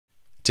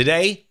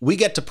Today, we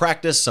get to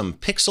practice some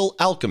pixel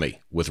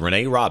alchemy with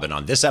Renee Robin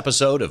on this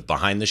episode of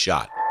Behind the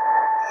Shot.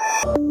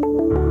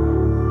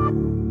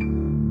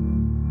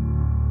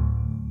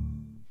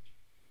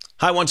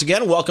 Hi, once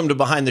again, welcome to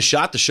Behind the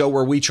Shot, the show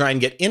where we try and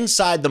get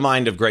inside the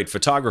mind of great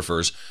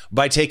photographers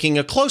by taking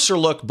a closer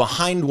look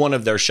behind one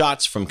of their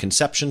shots from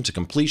conception to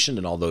completion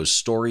and all those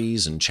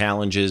stories and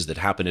challenges that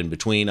happen in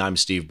between. I'm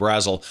Steve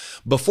Brazel.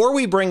 Before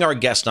we bring our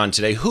guest on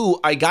today, who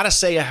I gotta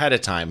say ahead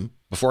of time,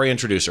 before I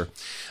introduce her,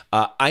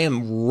 I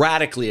am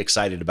radically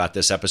excited about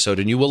this episode,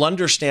 and you will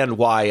understand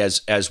why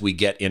as we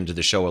get into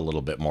the show a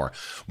little bit more.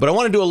 But I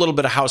want to do a little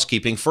bit of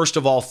housekeeping. First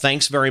of all,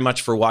 thanks very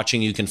much for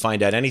watching. You can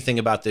find out anything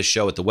about this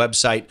show at the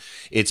website.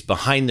 It's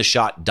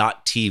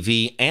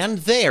behindtheshot.tv, and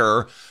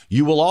there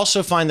you will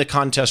also find the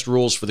contest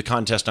rules for the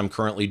contest I'm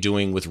currently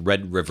doing with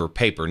Red River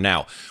Paper.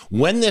 Now,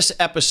 when this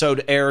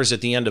episode airs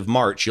at the end of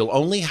March, you'll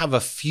only have a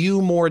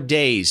few more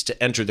days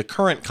to enter the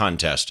current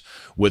contest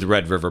with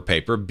Red River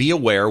Paper. Be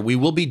aware, we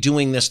will be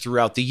doing this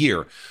throughout the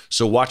year.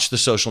 So watch the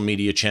social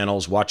media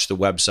channels, watch the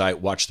website,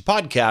 watch the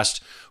podcast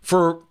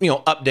for,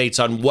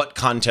 updates on what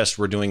contest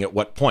we're doing at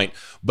what point.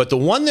 But the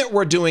one that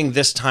we're doing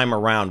this time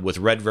around with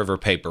Red River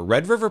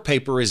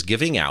Paper is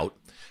giving out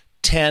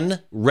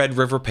 10 Red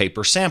River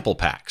Paper sample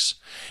packs.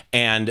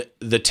 And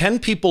the 10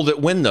 people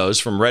that win those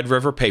from Red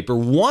River Paper,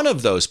 one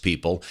of those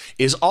people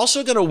is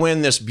also going to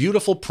win this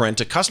beautiful print,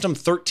 a custom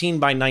 13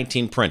 by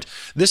 19 print.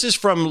 This is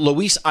from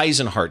Louise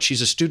Eisenhart.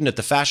 She's a student at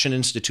the Fashion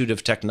Institute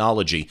of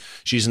Technology.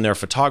 She's in their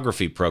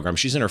photography program.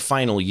 She's in her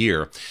final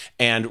year.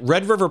 And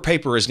Red River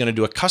Paper is going to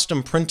do a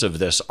custom print of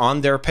this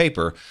on their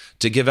paper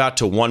to give out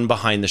to one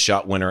Behind the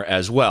Shot winner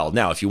as well.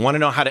 Now, if you want to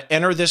know how to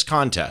enter this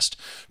contest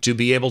to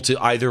be able to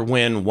either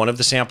win one of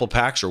the sample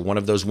packs or one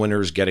of those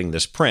winners getting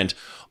this print,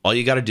 all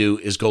you got to do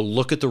is go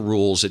look at the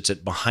rules. It's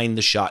at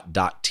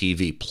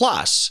behindtheshot.tv.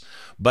 Plus,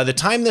 by the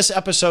time this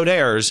episode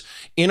airs,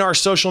 in our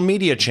social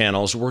media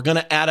channels, we're going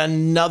to add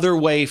another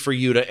way for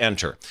you to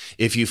enter.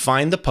 If you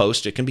find the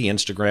post, it can be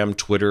Instagram,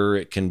 Twitter,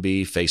 it can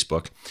be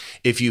Facebook.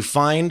 If you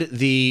find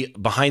the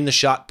Behind the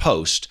Shot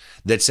post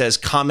that says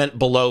comment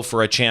below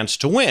for a chance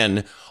to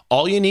win,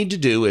 all you need to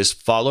do is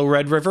follow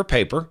Red River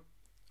Paper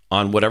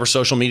on whatever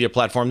social media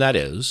platform that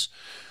is,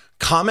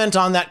 comment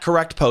on that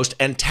correct post,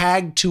 and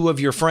tag 2 of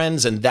your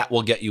friends, and that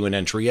will get you an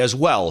entry as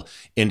well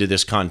into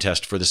this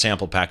contest for the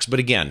sample packs. But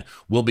again,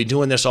 we'll be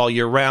doing this all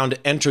year round.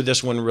 Enter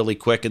this one really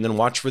quick, and then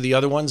watch for the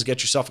other ones.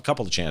 Get yourself a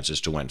couple of chances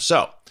to win.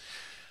 So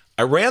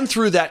I ran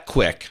through that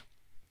quick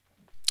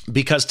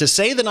because to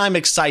say that I'm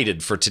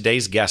excited for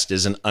today's guest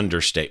is an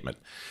understatement.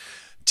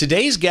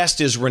 Today's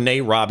guest is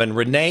Renee Robin.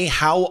 Renee,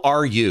 how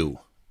are you?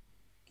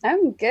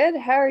 I'm good.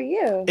 How are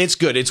you? It's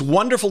good. It's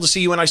wonderful to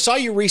see you. And I saw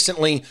you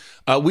recently.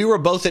 We were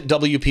both at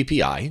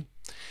WPPI.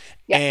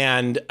 Yeah.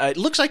 And it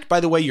looks like, by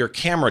the way, your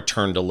camera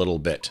turned a little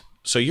bit.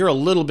 So you're a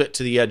little bit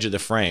to the edge of the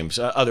frames.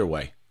 Other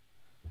way.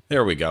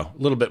 There we go. A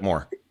little bit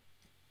more.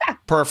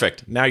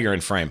 Perfect. Now you're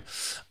in frame.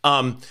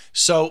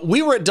 So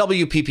we were at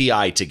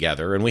WPPI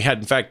together, and we had,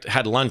 in fact,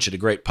 had lunch at a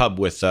great pub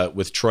with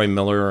Troy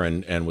Miller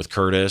and with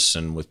Curtis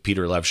and with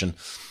Peter Levshin.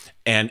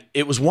 And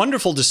it was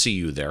wonderful to see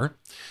you there.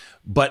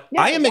 But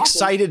yeah, I am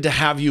excited to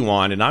have you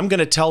on, and I'm going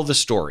to tell the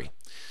story.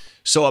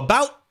 So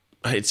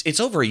it's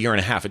over a year and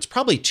a half. It's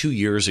probably 2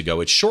 years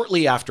ago. It's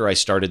shortly after I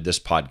started this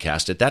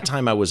podcast. At that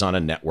time, I was on a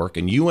network,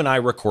 and you and I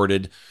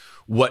recorded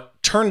what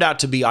turned out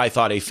to be, I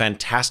thought, a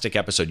fantastic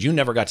episode. You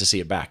never got to see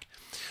it back.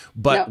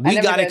 But no,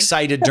 we got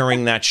excited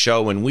during that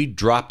show, and we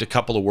dropped a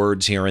couple of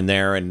words here and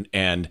there,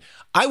 and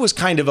I was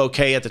kind of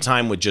okay at the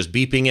time with just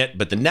beeping it,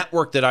 but the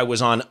network that I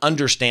was on,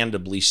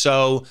 understandably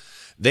so,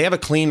 they have a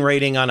clean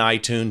rating on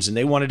iTunes, and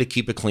they wanted to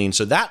keep it clean.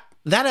 So that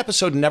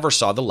episode never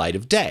saw the light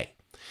of day.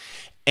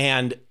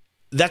 And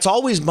that's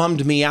always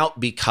bummed me out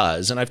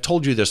because, and I've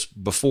told you this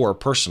before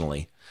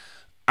personally,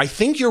 I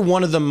think you're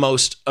one of the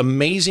most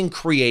amazing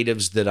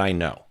creatives that I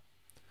know.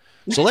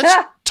 So let's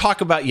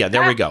talk about,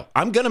 there we go.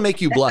 I'm going to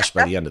make you blush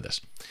by the end of this.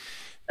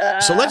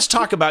 So let's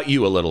talk about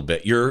you a little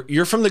bit.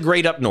 You're from the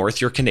great up north.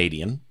 You're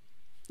Canadian.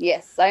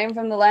 Yes, I am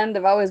from the land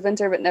of always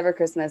winter, but never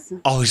Christmas.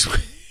 Always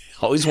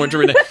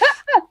winter.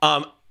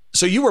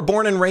 So you were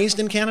born and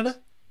raised in Canada?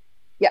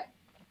 Yeah.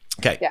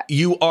 Okay. Yeah.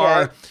 You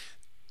are. Yeah.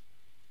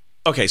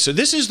 Okay. So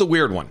this is the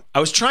weird one.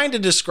 I was trying to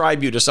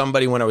describe you to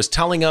somebody when I was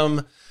telling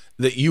them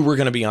that you were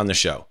going to be on the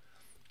show.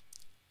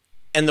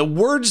 And the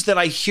words that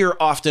I hear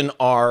often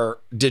are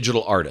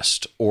digital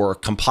artist or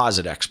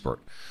composite expert.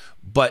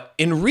 But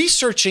in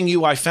researching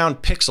you, I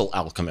found pixel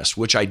alchemist,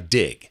 which I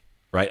dig,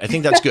 right? I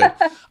think that's good.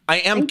 I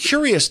am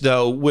curious,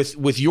 though,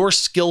 with your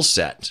skill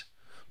set.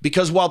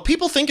 Because while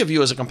people think of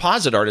you as a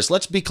composite artist,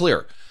 let's be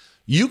clear,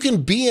 you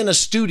can be in a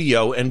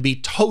studio and be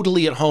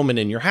totally at home and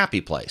in your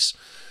happy place.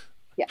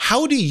 Yeah.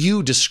 How do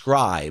you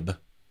describe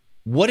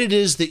what it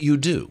is that you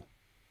do?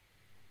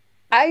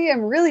 I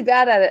am really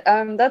bad at it.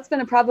 That's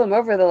been a problem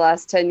over the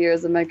last 10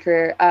 years of my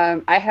career.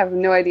 I have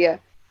no idea.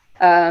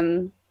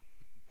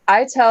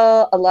 I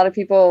tell a lot of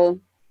people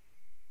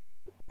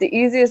the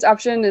easiest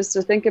option is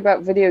to think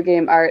about video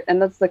game art,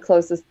 and that's the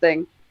closest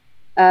thing.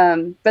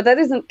 But that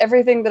isn't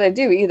everything that I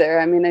do either.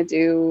 I mean, I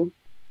do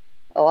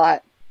a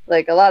lot,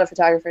 like a lot of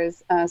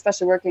photographers,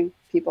 especially working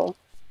people.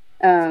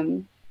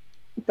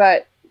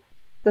 But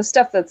the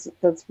stuff that's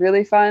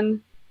really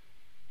fun,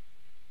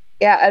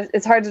 yeah,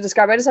 it's hard to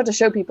describe. I just have to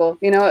show people,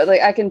 you know,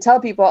 like I can tell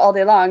people all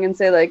day long and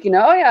say like, you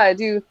know, oh yeah, I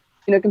do,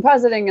 you know,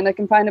 compositing, and I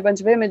can find a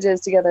bunch of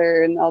images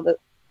together and all that.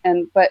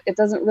 But it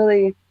doesn't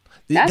really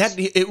match.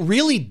 It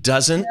really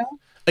doesn't. You know?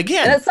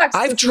 Again,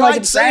 I've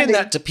tried saying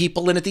that to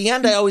people, and at the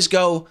end I always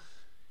go,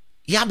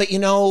 yeah, but you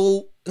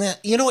know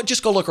what,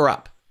 just go look her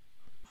up.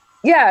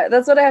 Yeah,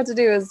 that's what I have to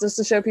do, is just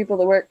to show people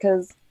the work,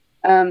 because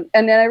and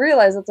then I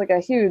realize it's like a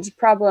huge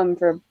problem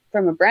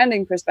from a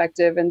branding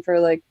perspective and for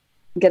like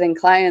getting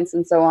clients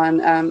and so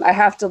on. I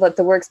have to let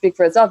the work speak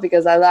for itself,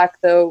 because I lack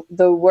the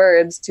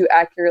words to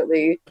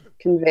accurately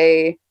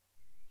convey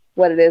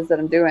what it is that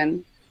I'm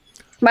doing.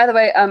 By the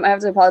way, I have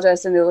to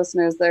apologize to the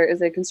listeners. There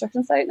is a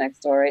construction site next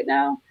door right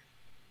now,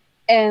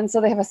 and so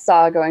they have a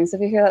saw going. So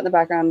if you hear that in the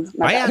background,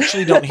 I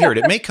actually don't hear it.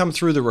 It may come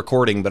through the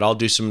recording, but I'll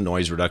do some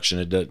noise reduction.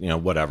 You know,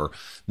 whatever.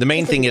 The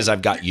main thing is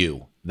I've got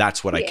you.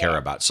 That's what I care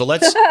about. So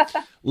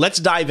let's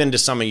dive into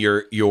some of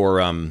your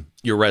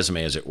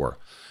resume, as it were.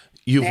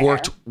 You've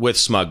worked with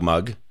Smug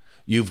Mug.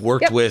 You've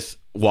worked with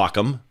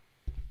Wacom.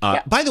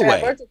 By the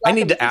way, I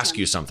need to ask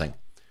you something.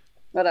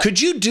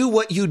 Could you do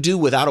what you do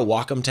without a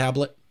Wacom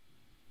tablet?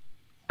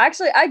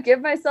 Actually, I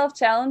give myself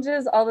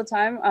challenges all the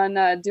time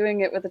on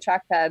doing it with a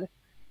trackpad.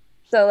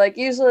 So like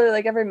usually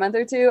like every month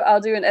or two,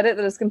 I'll do an edit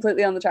that is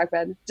completely on the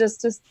trackpad.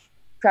 Just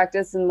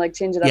practice and like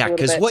change it up a little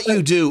bit. Yeah, because what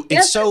you do,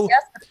 it's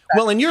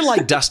well, and you're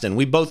like Dustin.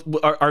 We both,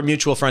 our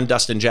mutual friend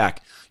Dustin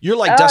Jack, you're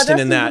like Dustin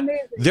in that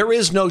amazing. There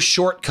is no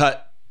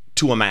shortcut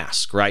to a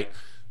mask, right?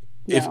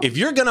 No. If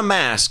you're going to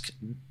mask,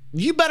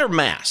 you better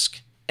mask.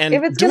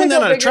 And doing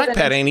that on a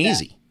trackpad ain't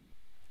easy.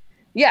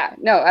 Yeah,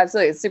 no,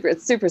 absolutely.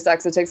 It's super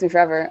sucks. It takes me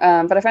forever.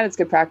 But I find it's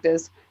good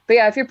practice. But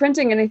yeah, if you're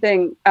printing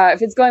anything,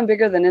 if it's going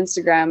bigger than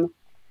Instagram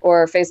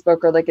or Facebook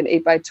or like an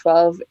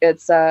 8x12,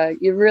 it's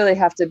you really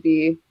have to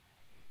be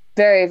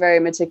very, very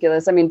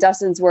meticulous. I mean,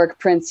 Dustin's work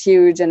prints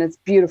huge and it's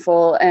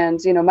beautiful. And,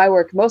 you know,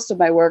 most of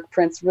my work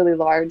prints really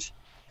large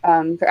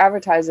for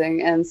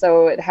advertising. And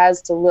so it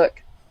has to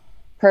look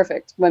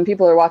perfect when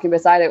people are walking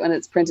beside it when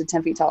it's printed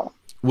 10 feet tall.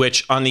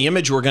 Which on the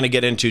image we're going to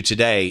get into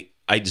today,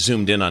 I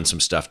zoomed in on some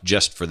stuff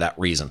just for that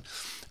reason.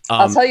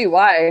 I'll tell you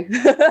why.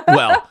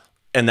 Well,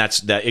 and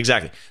that's that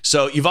exactly.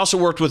 So you've also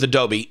worked with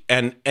Adobe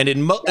and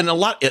in a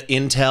lot,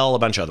 Intel, a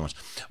bunch of other ones,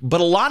 but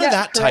a lot of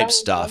that type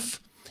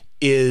stuff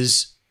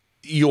is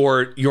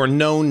your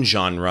known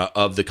genre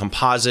of the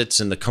composites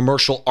and the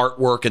commercial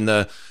artwork,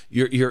 and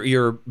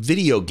your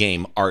video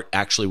game art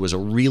actually was a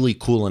really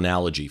cool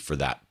analogy for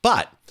that.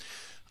 But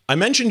I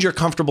mentioned you're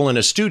comfortable in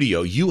a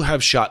studio. You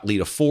have shot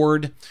Lita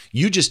Ford.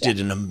 You just did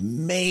an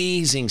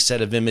amazing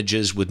set of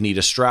images with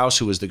Nita Strauss,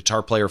 who was the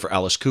guitar player for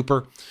Alice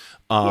Cooper.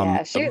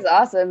 Yeah, she's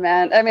awesome,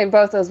 man. I mean,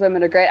 both those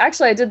women are great.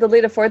 Actually, I did the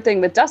Lita Ford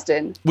thing with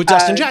Dustin. With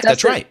Dustin Jack,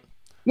 that's right.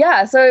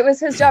 Yeah, so it was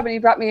his job, and he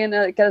brought me in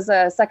as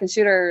a second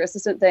shooter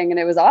assistant thing, and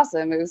it was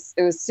awesome. It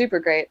was super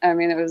great. I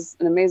mean, it was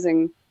an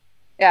amazing.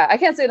 Yeah, I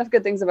can't say enough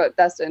good things about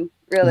Dustin.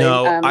 Really.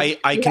 No,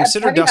 I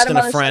consider Dustin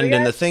a friend,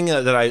 and the thing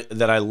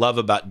that I love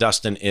about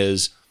Dustin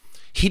is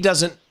he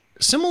doesn't,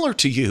 similar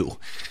to you,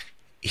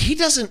 he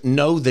doesn't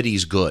know that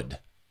he's good.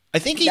 I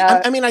think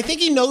I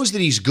think he knows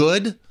that he's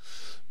good,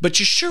 but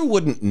you sure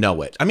wouldn't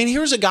know it. I mean,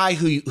 here's a guy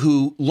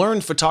who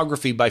learned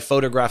photography by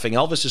photographing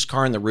Elvis's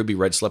car in the ruby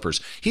red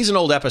slippers. He's an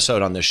old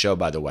episode on this show,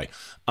 by the way.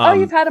 Oh,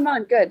 you've had him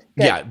on. Good.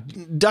 Yeah,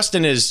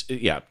 Dustin is,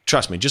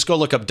 trust me, just go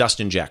look up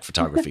Dustin Jack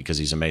photography because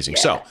he's amazing.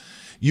 Yeah. So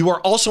you are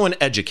also an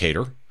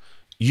educator.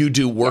 You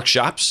do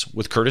workshops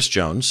with Curtis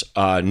Jones,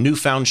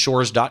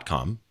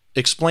 newfoundshores.com.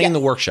 Explain the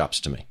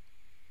workshops to me.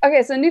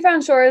 Okay, so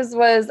Newfound Shores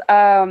was,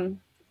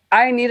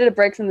 I needed a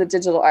break from the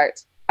digital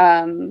art.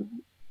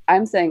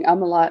 I'm saying a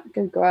lot.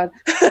 Good God.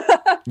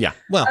 Yeah,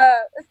 well.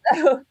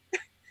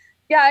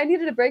 I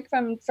needed a break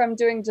from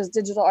doing just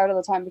digital art all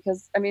the time,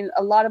 because, I mean,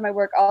 a lot of my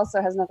work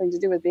also has nothing to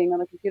do with being on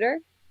the computer.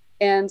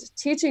 And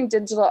teaching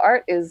digital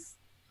art is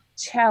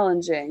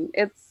challenging.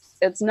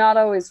 It's not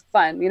always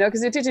fun, you know,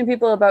 because you're teaching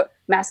people about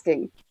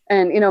masking.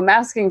 And, you know,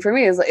 masking for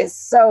me is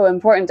so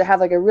important to have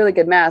like a really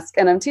good mask.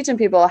 And I'm teaching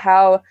people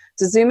how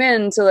to zoom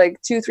in to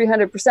like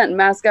 200-300% and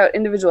mask out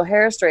individual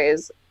hair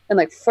strays and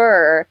like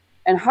fur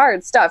and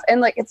hard stuff.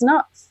 And like, it's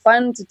not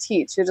fun to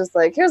teach. You're just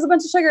like, here's a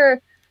bunch of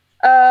sugar.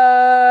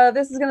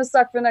 This is going to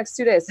suck for the next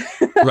 2 days.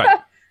 Right.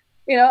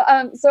 You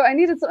know? So I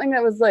needed something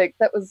that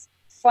was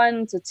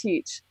fun to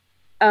teach.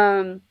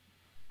 And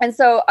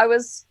so I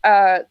was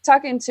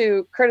talking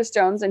to Curtis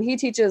Jones, and he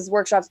teaches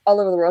workshops all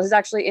over the world. He's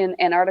actually in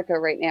Antarctica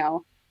right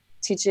now,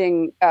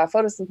 teaching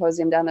photo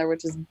symposium down there,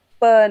 which is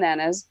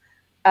bananas.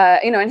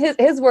 You know, and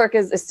his work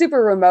is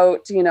super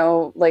remote, you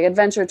know, like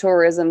adventure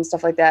tourism,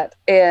 stuff like that.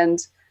 And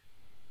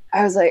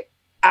I was like,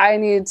 I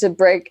need to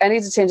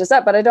change this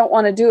up, but I don't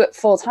want to do it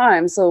full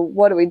time. So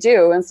what do we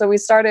do? And so we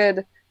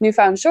started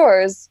Newfound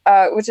Shores,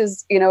 which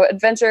is, you know,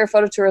 adventure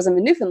photo tourism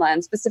in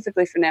Newfoundland,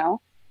 specifically for now.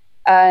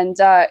 And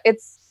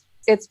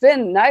it's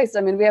been nice.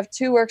 I mean, we have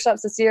 2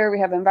 workshops this year. We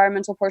have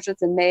environmental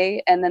portraits in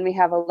May, and then we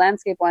have a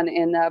landscape one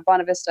in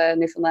Bonavista,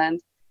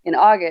 Newfoundland in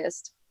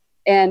August.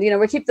 And,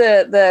 we keep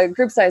the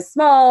group size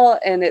small,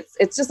 and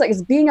it's just like,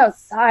 it's being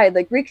outside,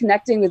 like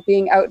reconnecting with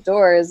being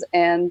outdoors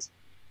and,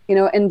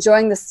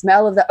 enjoying the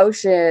smell of the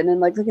ocean and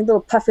like looking at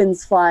little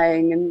puffins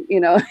flying and,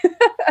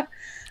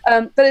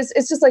 but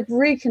it's just like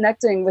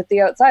reconnecting with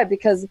the outside,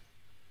 because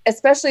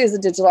especially as a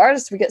digital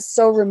artist, we get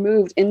so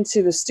removed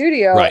into the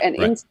studio and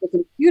into the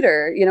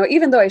computer,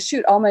 even though I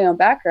shoot all my own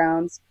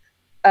backgrounds,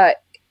 I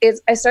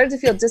started to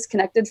feel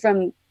disconnected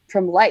from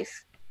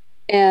life.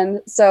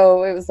 And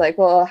so it was like,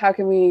 well, how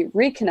can we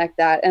reconnect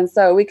that? And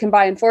so we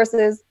combine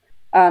forces.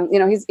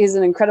 He's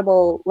an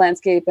incredible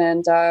landscape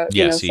and,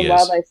 yes, some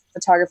wildlife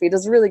photography,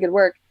 does really good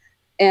work.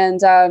 And,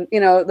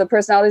 the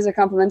personalities are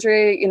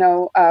complementary.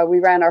 We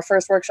ran our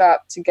first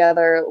workshop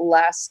together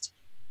last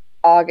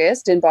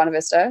August in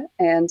Bonavista,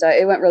 and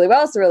it went really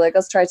well. So we're like,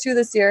 let's try 2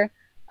 this year.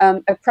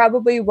 I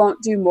probably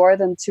won't do more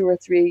than 2 or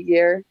 3 a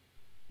year,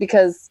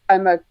 because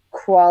I'm a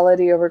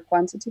quality over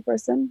quantity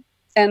person.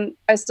 And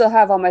I still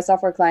have all my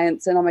software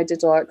clients and all my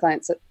digital art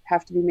clients that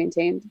have to be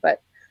maintained,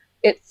 but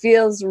it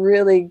feels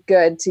really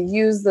good to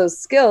use those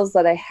skills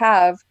that I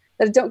have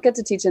that I don't get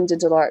to teach in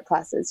digital art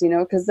classes,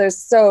 because there's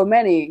so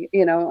many,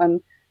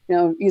 on,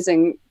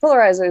 using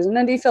polarizers and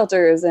ND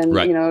filters and,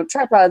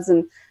 tripods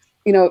and,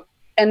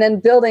 and then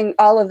building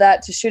all of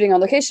that to shooting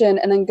on location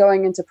and then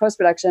going into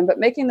post-production, but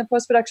making the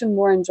post-production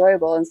more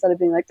enjoyable instead of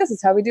being like, this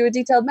is how we do a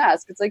detailed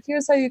mask. It's like,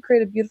 here's how you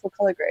create a beautiful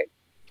color grade.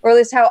 Or at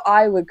least how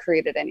I would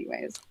create it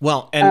anyways.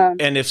 Well,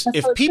 and if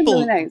people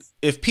really nice.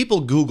 If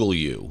people Google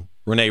you,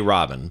 Renee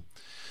Robin,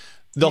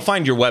 they'll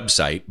find your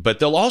website, but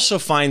they'll also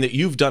find that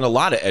you've done a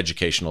lot of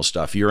educational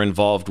stuff. You're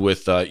involved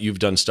with you've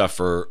done stuff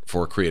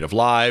for Creative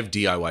Live,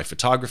 DIY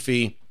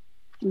Photography,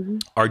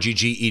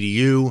 RGG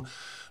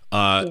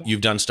EDU.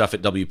 You've done stuff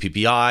at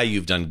WPPI.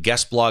 You've done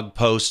guest blog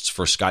posts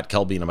for Scott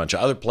Kelby and a bunch of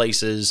other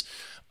places.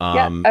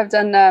 I've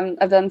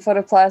done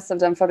Photo Plus. I've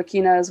done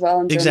Photokina as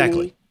well.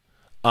 Exactly.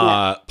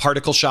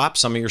 Particle Shop.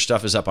 Some of your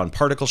stuff is up on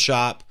Particle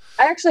Shop.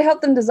 I actually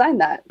helped them design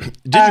that.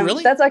 Did you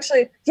really? That's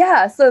actually,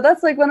 so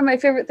that's like one of my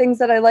favorite things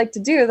that I like to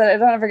do that I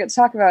don't ever get to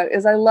talk about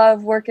is I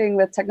love working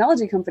with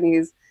technology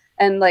companies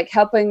and like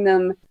helping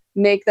them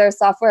make their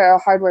software or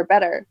hardware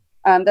better.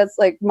 That's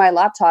like my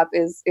laptop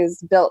is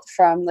built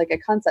from like a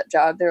concept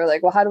job. They were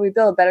like, well, how do we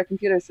build better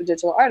computers for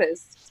digital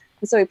artists?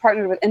 And so we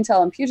partnered with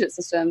Intel and Puget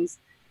Systems,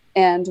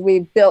 and we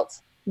built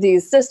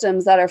these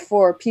systems that are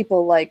for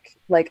people like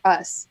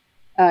us.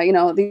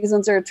 These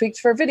ones are tweaked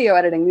for video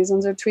editing. These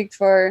ones are tweaked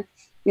for,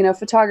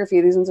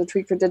 photography. These ones are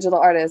tweaked for digital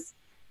artists.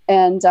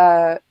 And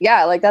I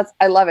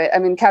love it. I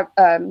mean,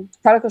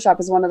 Particle Shop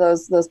is one of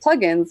those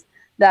plugins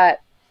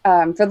that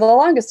for the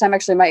longest time,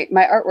 actually, my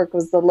artwork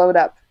was the load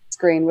up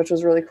screen, which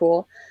was really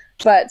cool.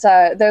 But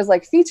there's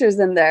like features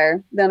in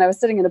there. Then I was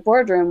sitting in a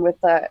boardroom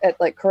with at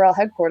like Corel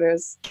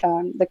headquarters,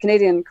 the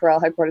Canadian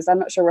Corel headquarters. I'm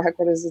not sure where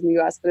headquarters is in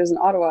the US, but it was in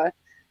Ottawa.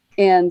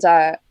 And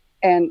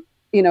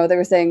they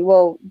were saying,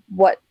 well,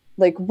 what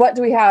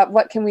do we have?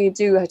 What can we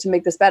do to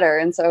make this better?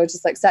 And so I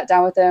just like sat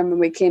down with them and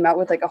we came out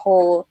with like a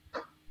whole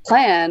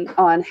plan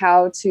on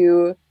how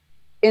to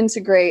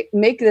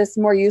make this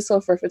more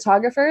useful for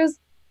photographers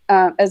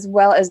as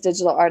well as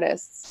digital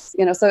artists.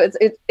 So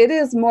it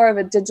is more of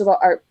a digital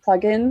art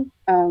plugin,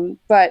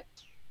 but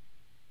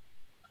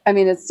I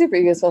mean, it's super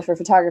useful for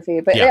photography.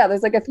 But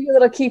there's like a few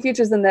little key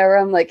features in there where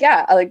I'm like,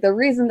 the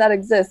reason that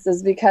exists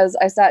is because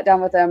I sat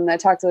down with them and I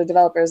talked to the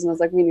developers and I was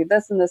like, we need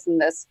this and this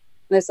and this.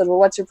 And they said, well,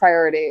 what's your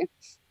priority?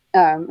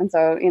 And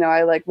so,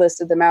 I like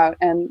listed them out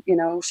and,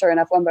 sure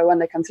enough, one by one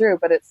they come through.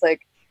 But it's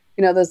like,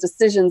 those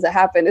decisions that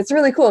happen. It's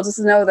really cool just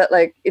to know that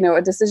like,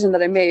 a decision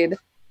that I made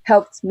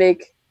helped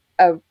make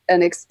an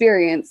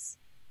experience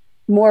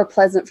more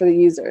pleasant for the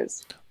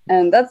users.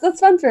 And that's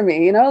fun for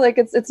me, like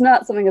it's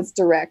not something that's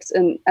direct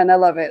and I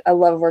love it. I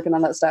love working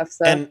on that stuff.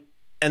 So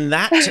and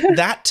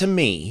that to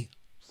me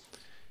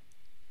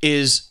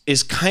is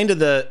kind of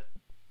the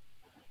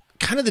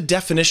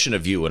definition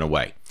of you in a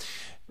way.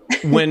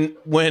 When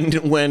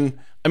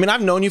I mean,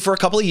 I've known you for a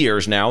couple of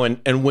years now,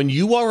 and when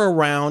you are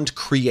around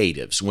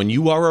creatives, when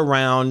you are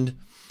around,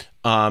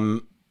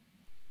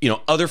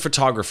 other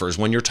photographers,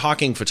 when you're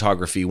talking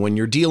photography, when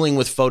you're dealing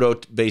with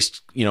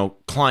photo-based,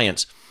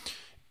 clients,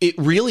 it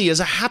really is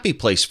a happy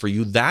place for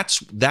you.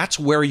 That's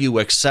where you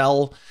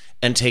excel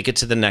and take it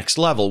to the next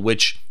level,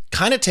 which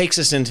kind of takes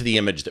us into the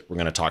image that we're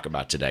going to talk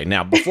about today.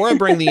 Now, before I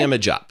bring the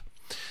image up,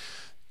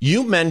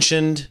 you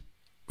mentioned.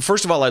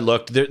 First of all, I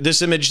looked.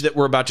 This image that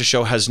we're about to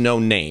show has no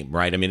name,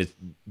 right? I mean,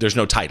 there's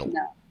no title.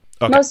 No.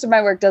 Okay. Most of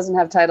my work doesn't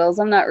have titles.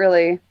 I'm not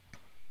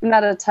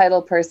a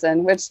title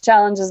person, which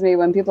challenges me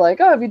when people are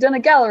like, oh, have you done a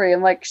gallery?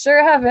 I'm like, sure,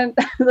 I haven't.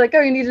 Like,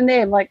 oh, you need a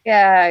name. Like,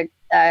 yeah.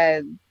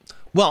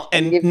 Well,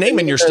 and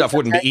naming your stuff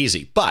wouldn't be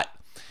easy. But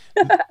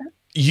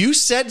you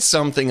said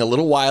something a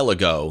little while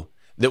ago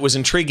that was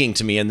intriguing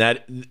to me, and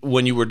that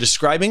when you were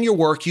describing your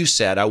work, you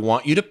said, I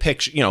want you to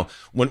picture,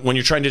 when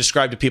you're trying to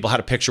describe to people how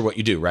to picture what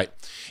you do, right?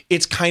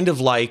 It's kind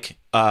of like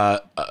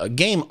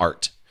game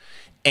art.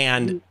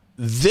 And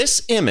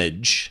this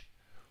image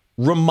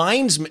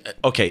reminds me,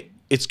 okay,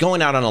 it's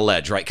going out on a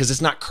ledge, right? Because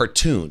it's not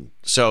cartoon.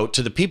 So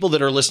to the people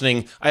that are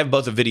listening, I have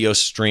both a video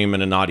stream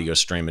and an audio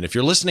stream. And if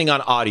you're listening on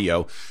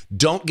audio,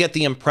 don't get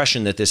the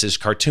impression that this is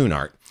cartoon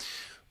art.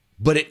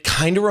 But it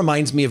kind of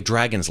reminds me of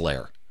Dragon's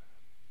Lair.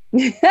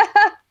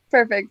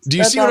 Perfect. Do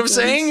you see what I'm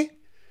saying?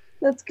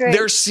 That's great.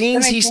 There's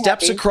scenes he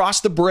steps across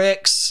the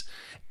bricks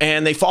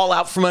and they fall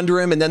out from under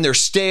him, and then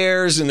there's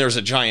stairs and there's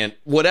a giant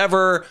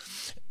whatever.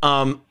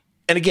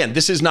 And again,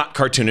 this is not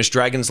cartoonish.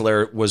 Dragon's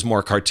Lair was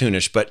more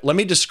cartoonish, but let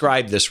me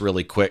describe this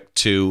really quick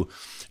to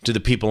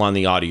the people on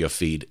the audio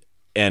feed.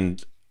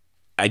 And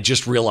I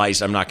just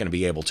realized I'm not going to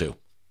be able to.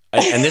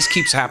 And this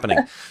keeps happening.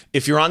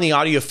 If you're on the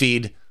audio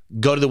feed,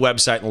 go to the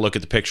website and look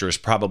at the pictures.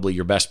 Probably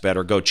your best bet,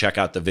 or go check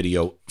out the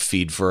video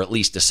feed for at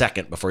least a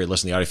second before you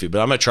listen to the audio feed.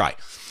 But I'm going to try.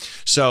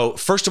 So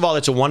first of all,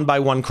 it's a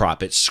 1x1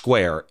 crop. It's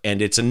square,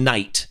 and it's a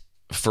knight,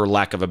 for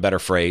lack of a better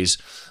phrase.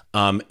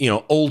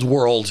 Old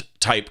world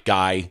type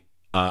guy.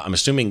 I'm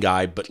assuming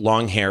guy, but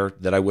long hair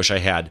that I wish I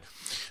had.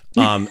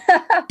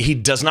 He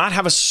does not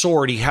have a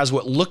sword. He has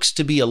what looks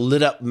to be a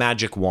lit up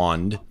magic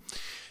wand.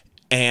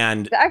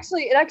 And it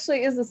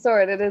actually is a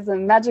sword. It is a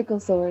magical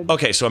sword.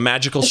 Okay, so a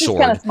magical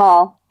sword. It's kind of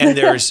small. And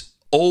there's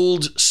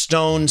old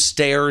stone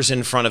stairs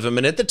in front of him.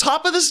 And at the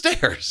top of the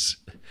stairs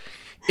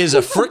is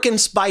a frickin'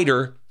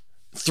 spider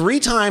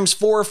 3 times,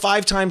 4 or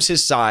 5 times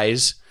his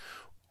size.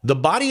 The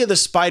body of the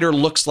spider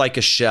looks like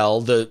a shell.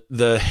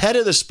 The head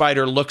of the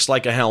spider looks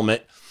like a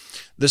helmet.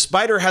 The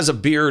spider has a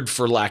beard,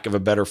 for lack of a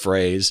better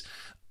phrase.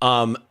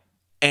 And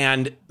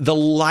the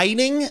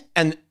lighting,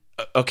 and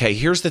okay,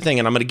 here's the thing,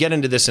 and I'm going to get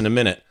into this in a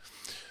minute,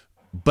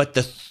 but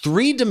the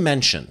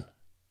 3-dimension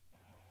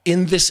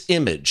in this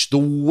image, the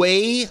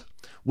way,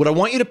 what I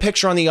want you to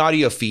picture on the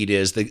audio feed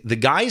is the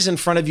guys in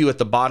front of you at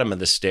the bottom of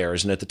the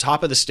stairs, and at the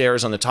top of the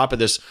stairs, on the top of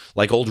this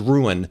like old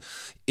ruin,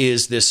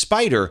 is this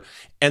spider.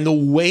 And the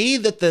way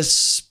that the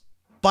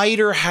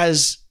spider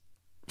has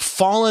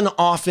fallen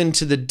off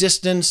into the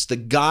distance, the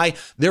guy,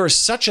 there is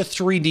such a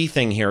 3D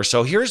thing here.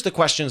 So here's the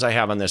questions I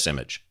have on this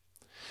image.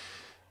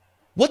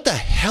 What the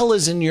hell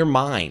is in your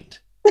mind?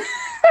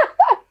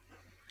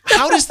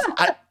 How does,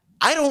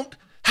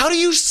 how do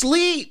you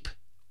sleep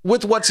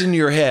with what's in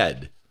your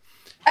head?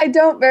 I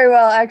don't very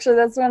well, actually.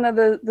 That's one of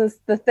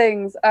the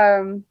things.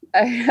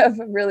 I have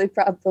a really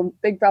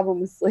big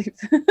problem with sleep.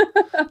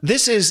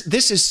 This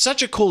is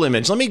such a cool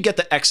image. Let me get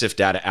the EXIF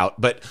data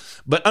out, but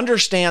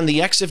understand the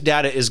EXIF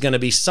data is going to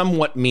be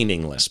somewhat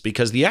meaningless,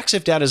 because the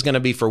EXIF data is going to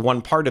be for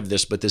one part of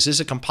this, but this is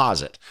a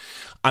composite.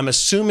 I'm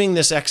assuming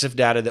this EXIF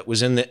data that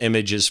was in the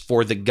image is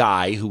for the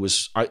guy who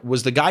was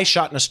the guy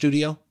shot in a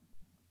studio?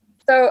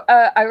 So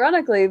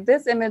ironically,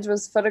 this image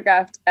was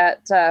photographed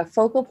at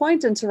Focal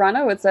Point in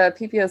Toronto. It's a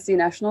PPOC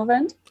national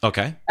event.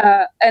 Okay.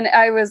 And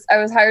I was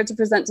hired to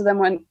present to them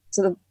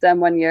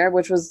one year,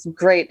 which was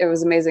great. It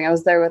was amazing. I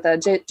was there with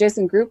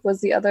Jason Group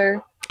was the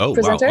other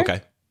presenter. Wow.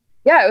 Okay.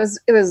 Yeah,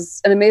 it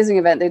was an amazing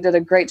event. They did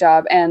a great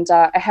job, and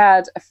I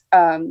had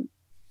a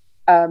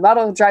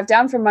model drive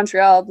down from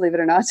Montreal, believe it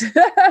or not,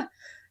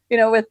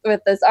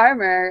 with this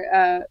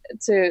armor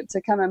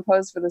to come and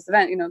pose for this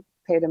event.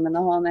 Paid him in the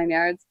whole 9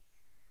 yards.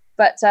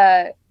 But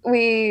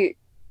we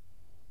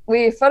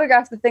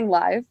photographed the thing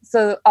live.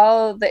 So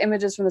all the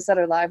images from the set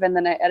are live, and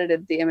then I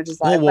edited the images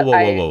live.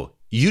 Whoa.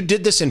 You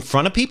did this in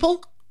front of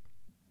people?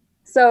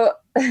 So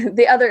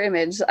the other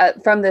image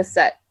from this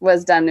set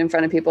was done in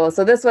front of people.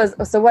 So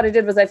what I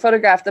did was I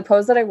photographed the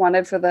pose that I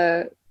wanted for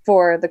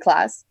the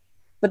class.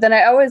 But then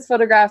I always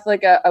photograph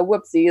like a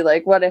whoopsie,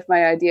 like what if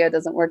my idea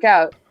doesn't work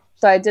out?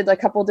 So I did a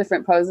couple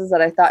different poses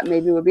that I thought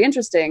maybe would be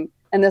interesting.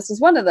 And this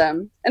was one of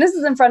them. And this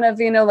is in front of,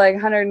 like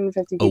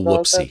 150 people. A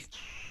whoopsie. So,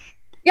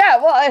 yeah,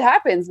 well, it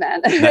happens,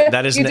 man.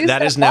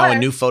 That is now a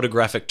new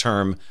photographic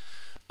term.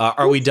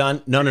 Are we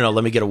done? No.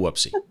 Let me get a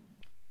whoopsie.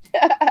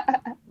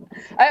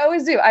 I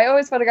always do. I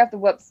always photograph the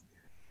whoops.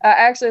 I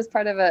actually was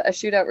part of a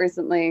shootout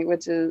recently,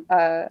 which is,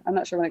 I'm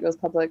not sure when it goes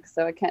public,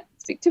 so I can't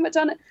speak too much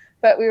on it.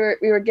 But we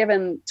were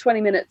given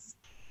 20 minutes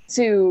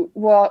to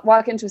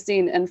walk into a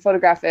scene and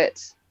photograph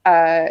it,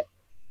 and,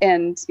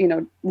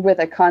 with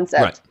a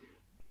concept. Right.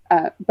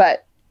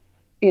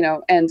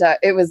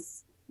 It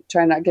was,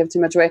 trying not to give too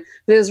much away,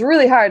 but it was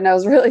really hard and I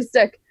was really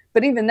sick.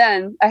 But even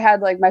then I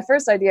had like my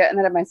first idea and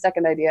then I had my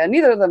second idea. And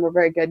neither of them were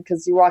very good,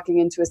 because you're walking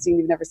into a scene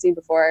you've never seen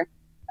before,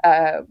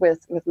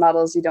 with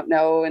models you don't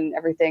know and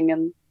everything,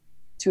 and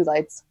 2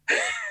 lights.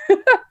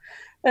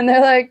 And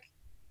they're like,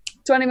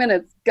 20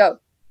 minutes, go.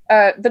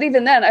 But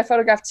even then I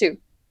photographed 2.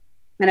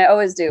 And I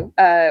always do.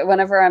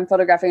 Whenever I'm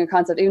photographing a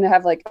concept, even to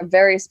have like a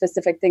very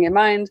specific thing in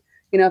mind,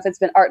 if it's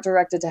been art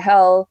directed to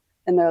hell,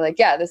 and they're like,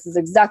 yeah, this is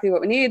exactly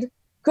what we need.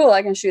 Cool,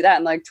 I can shoot that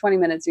in like 20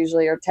 minutes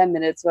usually, or 10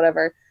 minutes,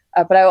 whatever.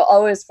 But I will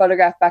always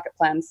photograph backup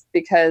plans,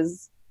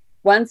 because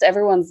once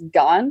everyone's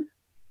gone.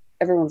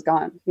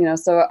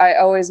 So I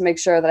always make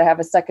sure that I have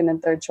a second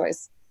and third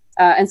choice.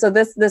 And so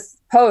this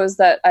pose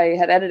that I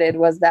had edited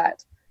was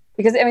that,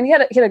 because he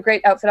had a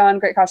great outfit on,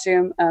 great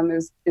costume.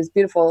 It was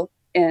beautiful,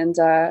 and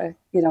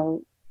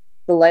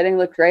the lighting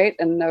looked great,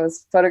 and I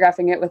was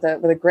photographing it with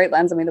a great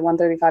lens. I mean, the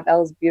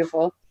 135L is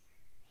beautiful.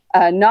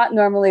 Not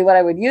normally what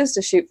I would use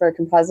to shoot for a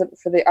composite, but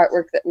for the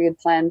artwork that we had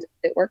planned,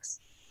 it works.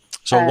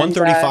 So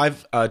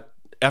 135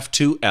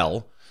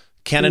 f2L,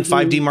 Canon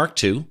 5D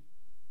Mark II.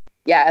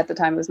 Yeah, at the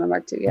time it was my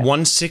Mark II. Yeah.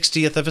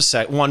 1/60th of a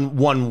second.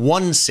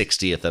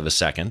 1/160th of a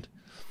second.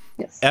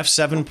 Yes.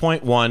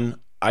 f7.1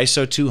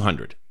 ISO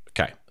 200.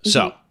 Okay,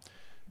 so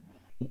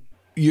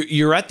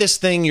you're at this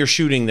thing. You're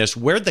shooting this.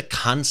 Where'd the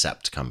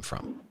concept come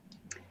from?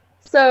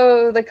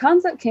 So the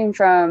concept came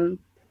from.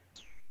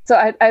 So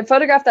I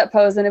photographed that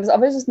pose, and it was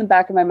always just in the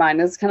back of my mind.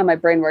 It was kind of my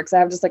brain works. I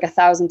have just like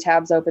 1,000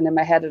 tabs open in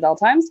my head at all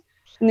times.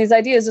 And these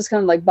ideas just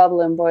kind of like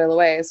bubble and boil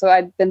away. So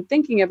I'd been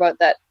thinking about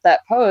that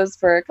pose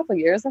for a couple of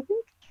years, I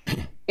think.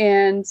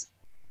 And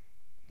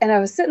I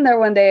was sitting there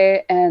one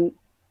day, and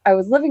I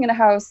was living in a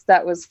house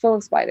that was full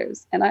of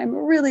spiders. And I'm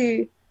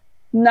really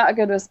not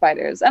good with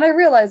spiders. And I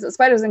realized that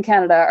spiders in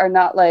Canada are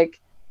not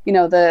like, you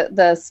know,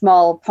 the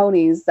small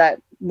ponies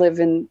that live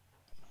in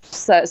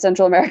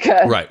Central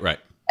America. Right.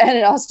 And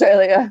in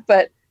Australia.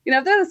 But, you know,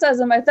 if they're the size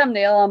of my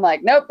thumbnail, I'm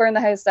like, nope, burn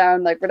the house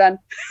down. Like, we're done.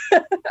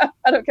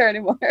 I don't care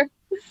anymore.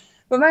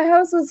 But my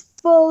house was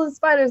full of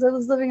spiders. I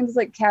was living in this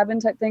like cabin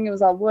type thing. It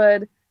was all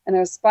wood, and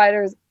there were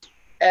spiders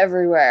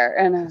everywhere.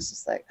 And I was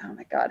just like, oh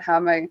my God, how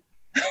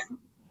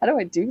do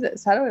I do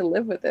this? How do I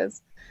live with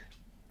this?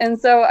 And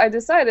so I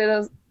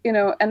decided, you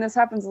know, and this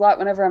happens a lot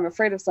whenever I'm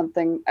afraid of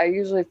something, I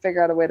usually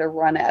figure out a way to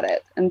run at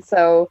it. And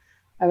so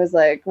I was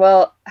like,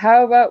 well,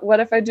 how about what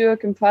if I do a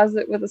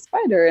composite with a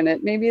spider in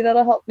it? Maybe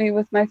that'll help me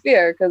with my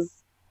fear,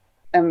 because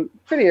I'm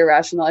pretty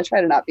irrational. I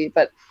try to not be,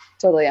 but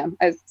totally am.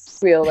 I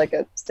squeal like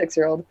a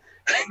 6-year-old.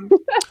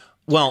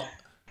 Well,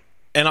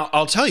 and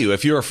I'll tell you,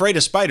 if you're afraid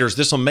of spiders,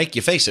 this will make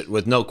you face it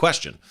with no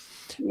question.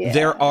 Yeah.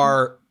 There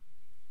are.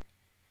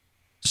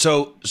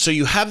 So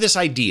you have this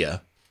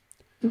idea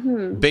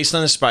based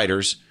on the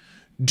spiders.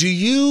 Do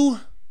you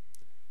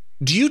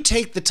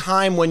take the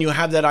time when you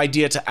have that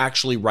idea to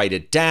actually write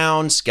it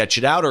down, sketch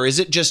it out, or is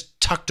it just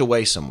tucked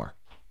away somewhere?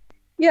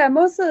 Yeah,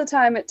 most of the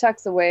time it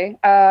tucks away.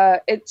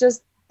 It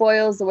just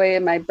boils away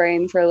in my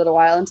brain for a little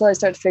while until I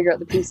start to figure out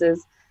the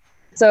pieces.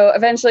 So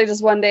eventually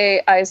just one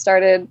day I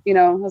started, you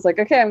know, I was like,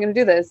 okay, I'm going to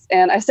do this.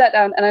 And I sat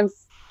down, and I'm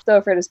so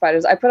afraid of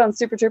spiders. I put on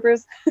Super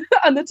Troopers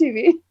on the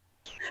TV.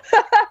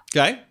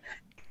 Okay.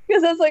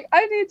 Because I was like,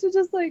 I need to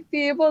just like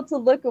be able to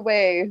look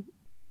away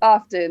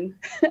often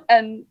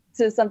and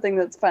to something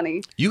that's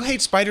funny. You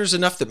hate spiders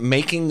enough that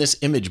making this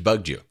image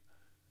bugged you.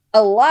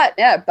 A lot.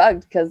 Yeah,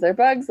 bugged, because they're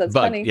bugs. That's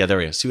Bug. funny. Yeah, there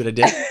we go. See what I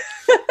did?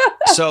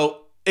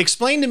 So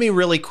explain to me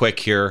really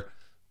quick here,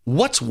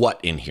 what's what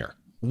in here?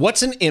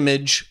 What's an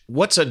image?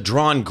 What's a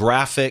drawn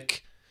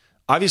graphic?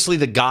 Obviously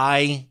the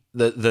guy,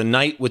 the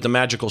knight with the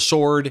magical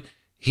sword,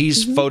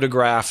 he's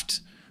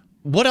photographed.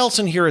 What else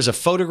in here is a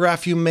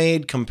photograph you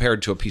made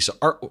compared to a piece of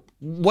art?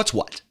 What's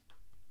what?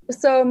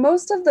 So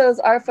most of those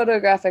are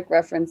photographic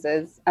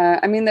references.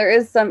 I mean, there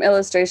is some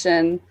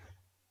illustration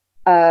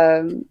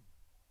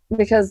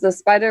because the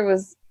spider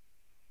was,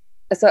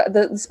 so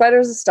the spider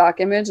is a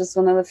stock image. It's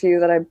one of the few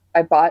that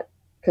I bought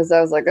because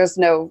I was like, there's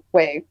no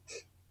way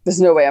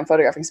I'm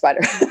photographing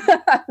spider.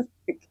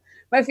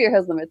 My fear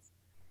has limits.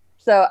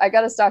 So I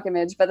got a stock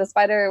image, but the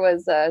spider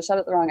was shot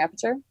at the wrong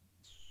aperture.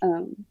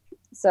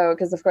 So,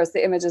 because of course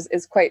the image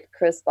is quite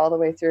crisp all the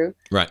way through.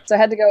 Right. So I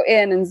had to go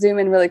in and zoom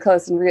in really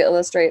close and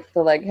re-illustrate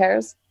the leg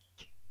hairs.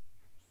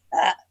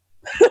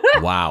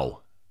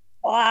 Wow.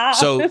 Wow.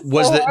 So did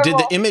the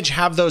horrible. image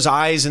have those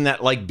eyes and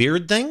that like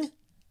beard thing?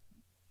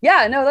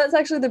 Yeah, no, that's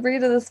actually the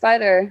breed of the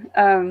spider.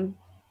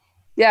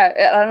 Yeah,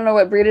 I don't know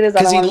what breed it is.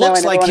 Because he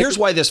looks like, here's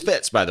why this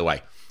fits, by the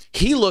way.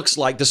 He looks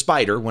like the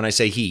spider. When I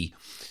say he,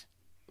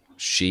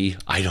 she,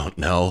 I don't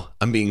know.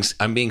 I'm being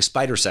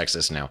spider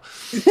sexist now.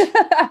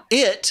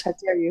 It How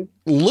dare you?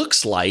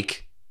 looks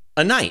like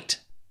a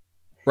knight,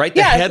 right? The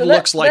Yeah, head so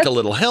looks like a that's-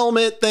 little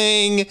helmet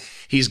thing.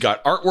 He's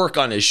got artwork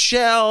on his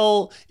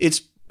shell.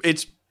 It's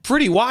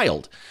pretty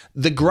wild.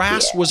 The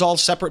grass was all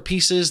separate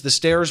pieces. The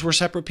stairs were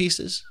separate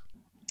pieces.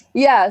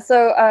 Yeah,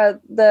 so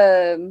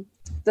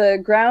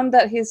the ground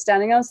that he's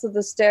standing on, so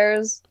the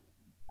stairs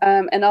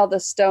and all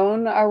the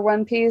stone are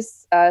one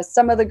piece.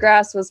 Some of the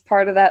grass was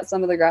part of that,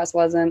 some of the grass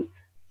wasn't.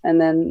 And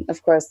then,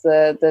 of course,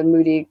 the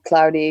moody,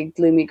 cloudy,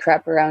 gloomy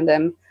crap around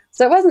him.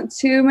 So it wasn't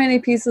too many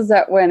pieces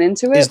that went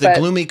into it. Is the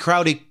gloomy,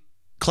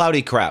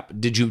 cloudy crap,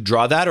 did you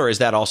draw that, or is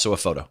that also a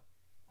photo?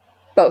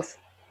 Both.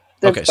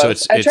 There's Okay, so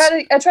both. I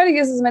try to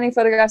use as many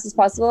photographs as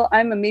possible.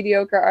 I'm a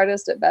mediocre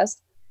artist at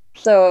best.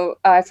 So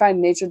I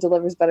find nature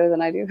delivers better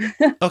than I do.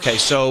 Okay,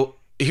 so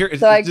here.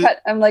 So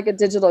I'm like a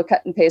digital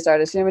cut and paste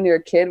artist. You know, when you're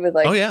a kid with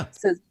like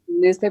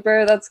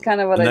newspaper, that's kind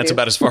of what I do. And that's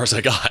about as far as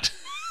I got.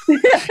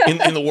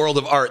 in the world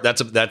of art,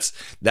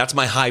 that's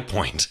my high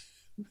point.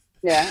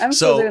 Yeah, I'm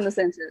still doing the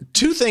same shit.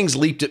 Two things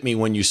leaped at me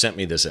when you sent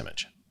me this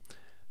image.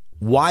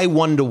 Why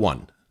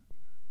 1:1?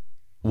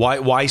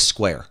 Why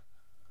square?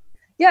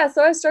 Yeah,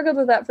 so I struggled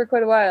with that for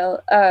quite a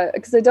while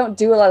because I don't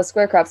do a lot of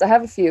square crops. I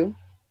have a few,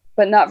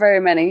 but not very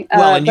many.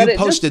 Well, and you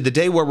posted the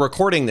day we're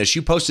recording this,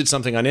 you posted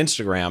something on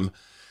Instagram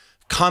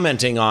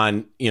commenting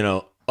on,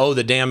 oh,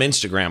 the damn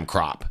Instagram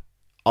crop.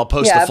 I'll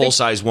post the full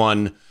size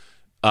one,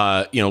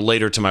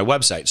 later to my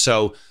website.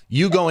 So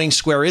you going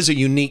square is a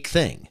unique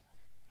thing.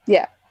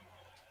 Yeah.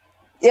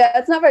 Yeah,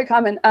 it's not very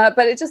common, but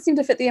it just seemed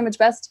to fit the image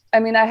best. I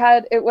mean,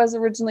 it was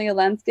originally a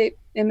landscape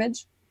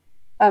image.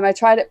 I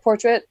tried it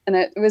portrait, and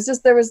it was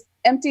just, there was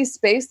empty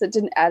space that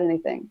didn't add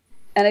anything.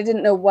 And I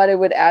didn't know what it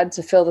would add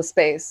to fill the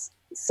space.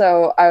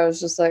 So I was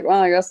just like,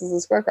 well, I guess this is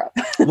a square crop.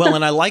 Well,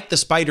 and I like the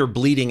spider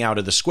bleeding out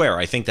of the square.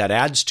 I think that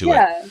adds to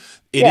it.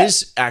 It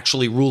is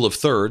actually rule of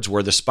thirds,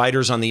 where the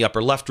spider's on the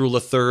upper left rule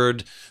of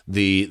third.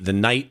 The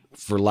knight,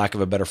 for lack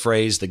of a better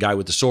phrase, the guy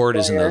with the sword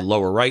is in the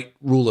lower right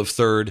rule of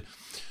third.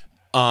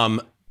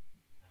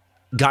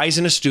 Guys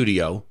in a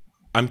studio,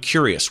 I'm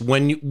curious,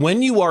 when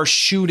you are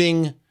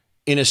shooting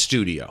in a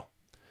studio,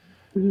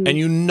 and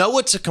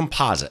it's a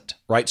composite,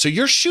 right? So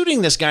you're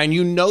shooting this guy and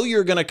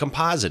you're going to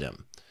composite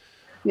him.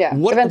 Yeah.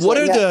 What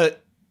are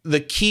the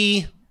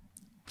key,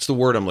 what's the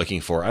word I'm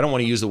looking for? I don't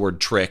want to use the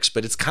word tricks,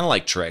 but it's kind of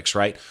like tricks,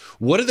 right?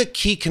 What are the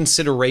key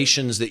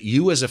considerations that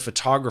you as a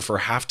photographer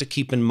have to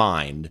keep in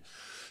mind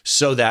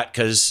so that,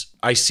 because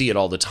I see it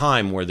all the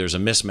time where there's a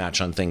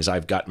mismatch on things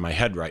I've got in my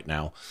head right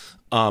now.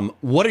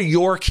 What are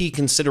your key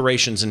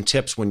considerations and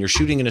tips when you're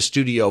shooting in a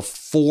studio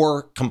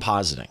for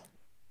compositing?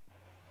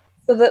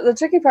 So the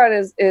tricky part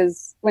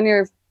is when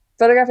you're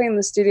photographing in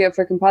the studio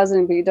for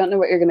compositing, but you don't know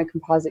what you're going to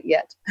composite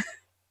yet.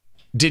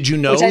 Did you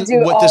know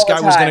what this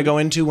guy was going to go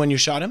into when you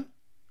shot him?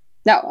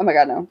 No. Oh my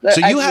God, no.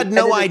 So you had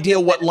no idea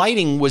what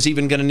lighting was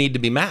even going to need to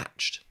be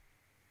matched.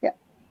 Yeah.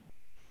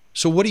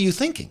 So what are you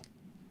thinking?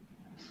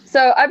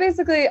 So I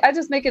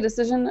just make a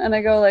decision and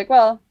I go like,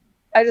 well,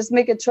 I just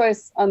make a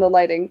choice on the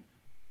lighting.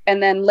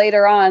 And then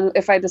later on,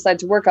 if I decide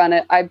to work on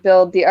it, I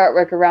build the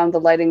artwork around the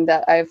lighting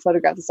that I've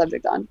photographed the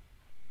subject on.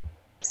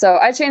 So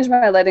I change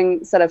my lighting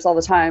setups all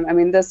the time. I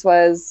mean, this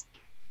was,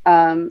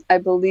 I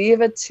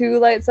believe, a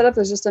 2-light setup.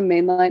 There's just a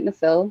main light and a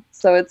fill.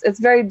 So it's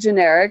very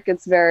generic.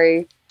 It's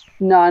very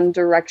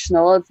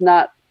non-directional.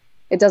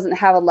 It doesn't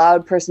have a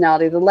loud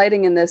personality. The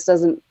lighting in this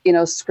doesn't,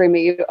 scream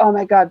at you, oh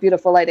my God,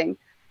 beautiful lighting.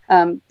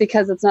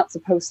 Because it's not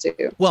supposed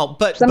to. Well,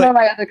 but some of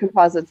my other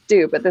composites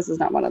do, but this is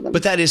not one of them.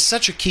 But that is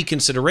such a key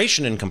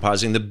consideration in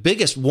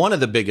compositing. One of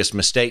the biggest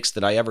mistakes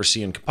that I ever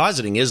see in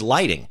compositing is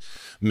lighting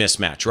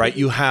mismatch, right?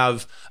 You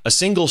have a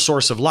single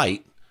source of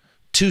light,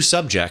 2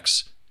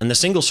 subjects, and the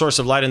single source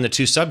of light and the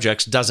 2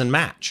 subjects doesn't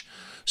match.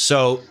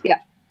 So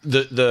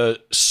the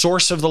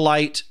source of the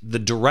light, the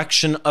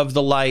direction of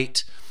the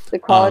light, the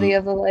quality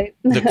of the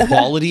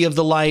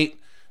light,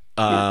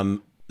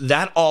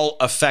 that all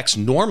affects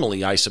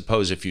normally, I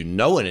suppose, if you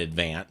know in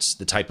advance,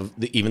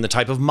 even the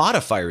type of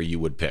modifier you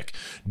would pick.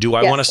 Do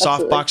I want a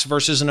softbox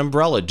versus an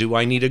umbrella? Do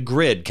I need a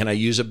grid? Can I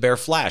use a bare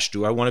flash?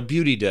 Do I want a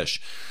beauty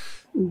dish?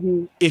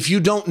 If you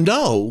don't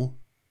know,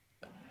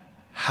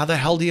 how the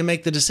hell do you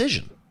make the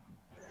decision?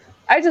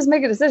 I just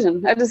make a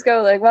decision. I just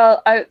go like,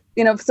 well,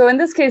 so in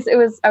this case,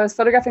 I was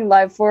photographing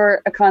live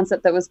for a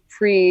concept that was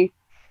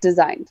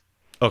pre-designed.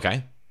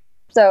 Okay.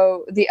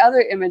 So the other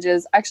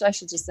images, actually, I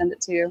should just send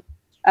it to you.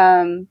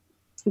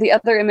 The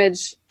other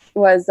image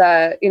was,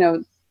 I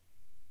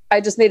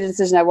just made a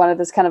decision. I wanted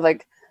this kind of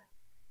like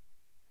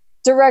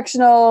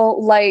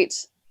directional, light,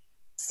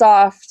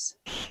 soft,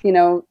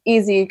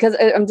 easy, because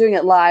I'm doing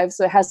it live.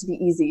 So it has to be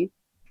easy.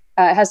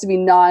 It has to be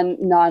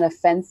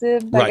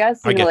non-offensive, I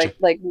guess,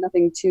 like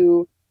nothing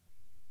too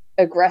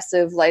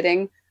aggressive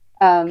lighting.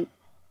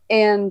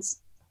 And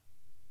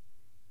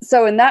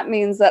so, and that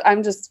means that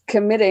I'm just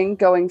committing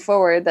going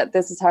forward that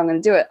this is how I'm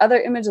going to do it. Other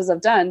images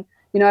I've done,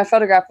 I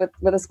photograph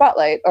with a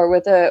spotlight or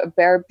with a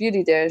bare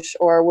beauty dish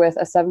or with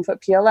a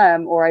 7-foot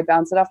PLM, or I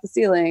bounce it off the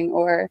ceiling,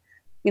 or,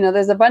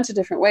 there's a bunch of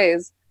different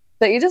ways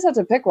that you just have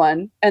to pick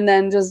one and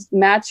then just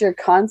match your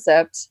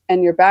concept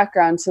and your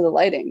background to the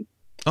lighting.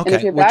 Okay. And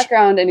if your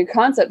background and your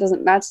concept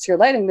doesn't match to your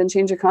lighting, then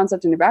change your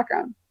concept and your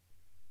background.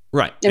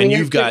 Right. And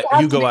you go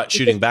out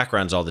shooting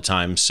backgrounds all the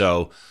time.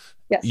 So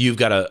you've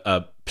got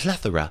a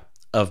plethora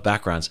of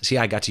backgrounds. See,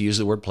 I got to use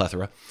the word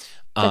plethora.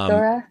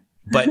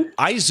 But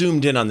I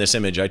zoomed in on this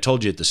image. I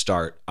told you at the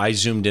start, I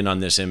zoomed in on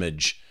this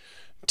image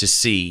to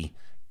see,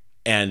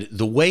 and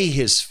the way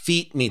his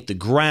feet meet the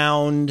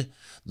ground,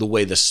 the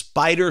way the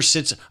spider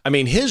sits. I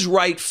mean, his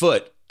right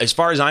foot, as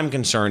far as I'm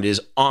concerned,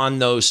 is on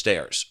those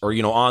stairs or,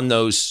 on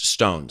those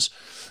stones.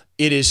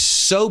 It is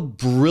so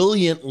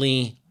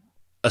brilliantly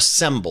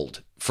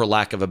assembled, for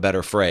lack of a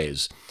better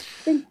phrase.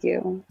 Thank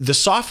you. The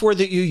software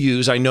that you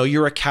use, I know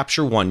you're a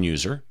Capture One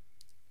user.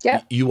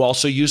 Yeah. You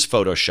also use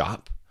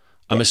Photoshop.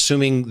 I'm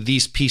assuming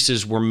these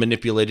pieces were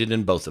manipulated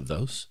in both of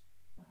those.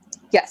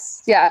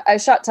 Yes. Yeah. I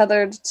shot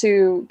tethered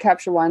to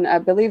Capture One. I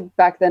believe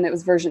back then it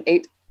was version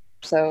 8.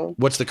 So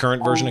what's the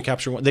current version of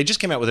Capture One? They just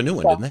came out with a new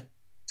 12. One, didn't they?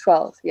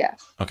 12. Yeah.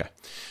 Okay.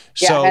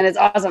 Yeah. And it's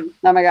awesome.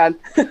 Oh my God.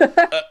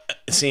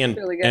 See,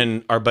 really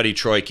and our buddy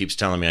Troy keeps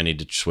telling me I need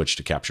to switch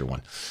to Capture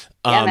One.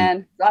 Yeah,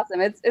 man. It's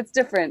awesome. It's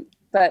different,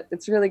 but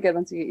it's really good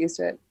once you get used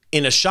to it.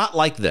 In a shot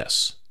like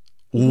this,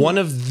 One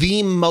of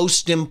the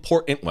most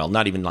important, well,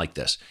 not even like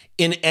this,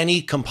 in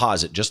any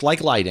composite, just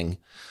like lighting,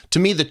 to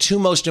me, the two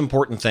most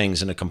important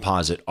things in a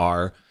composite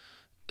are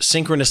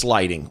synchronous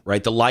lighting,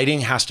 right? The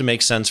lighting has to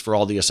make sense for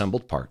all the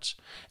assembled parts,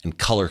 and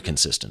color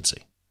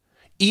consistency.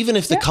 Even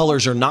if the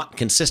colors are not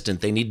consistent,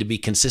 they need to be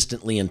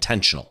consistently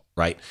intentional,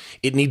 right?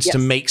 It needs to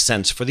make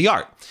sense for the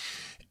art.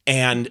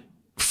 And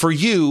for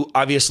you,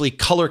 obviously,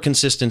 color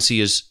consistency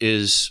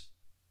is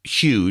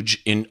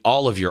huge in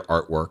all of your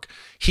artwork.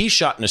 He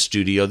shot in a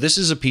studio. This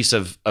is a piece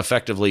of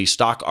effectively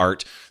stock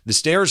art. The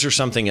stairs are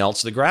something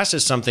else. The grass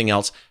is something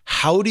else.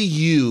 How do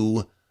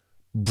you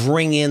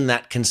bring in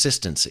that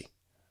consistency?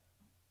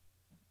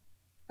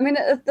 I mean,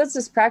 that's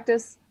just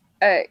practice.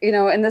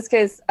 In this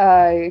case,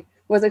 I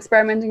was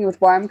experimenting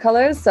with warm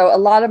colors. So a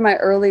lot of my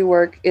early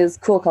work is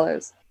cool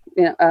colors,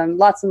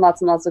 lots and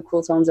lots and lots of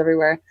cool tones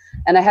everywhere.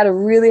 And I had a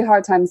really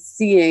hard time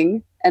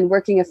seeing and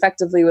working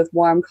effectively with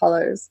warm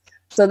colors.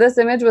 So this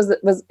image was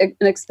an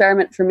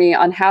experiment for me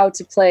on how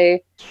to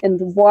play in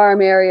the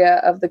warm area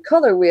of the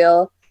color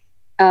wheel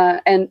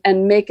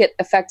and make it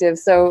effective.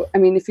 So, I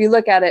mean, if you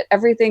look at it,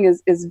 everything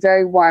is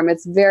very warm.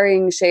 It's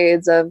varying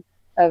shades of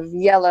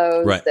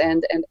yellows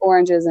and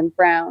oranges and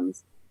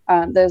browns.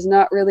 There's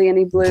not really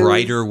any blue.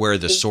 Brighter where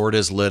the sword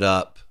is lit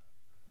up.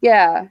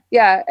 Yeah.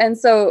 And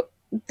so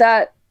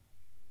that...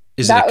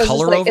 Is it a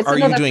color over? Are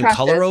you doing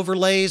color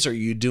overlays? Are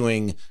you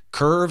doing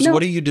curves? No.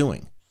 What are you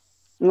doing?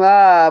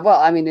 Well,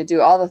 I mean, to do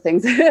all the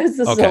things. This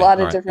is a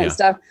lot of different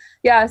stuff.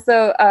 Yeah.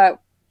 So,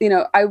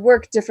 I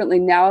work differently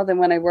now than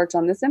when I worked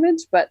on this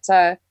image, but,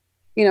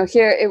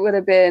 here it would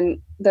have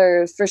been,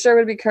 there for sure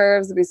would be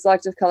curves, there'd be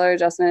selective color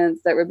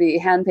adjustments, that would be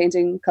hand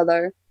painting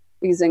color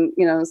using,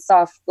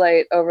 soft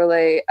light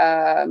overlay,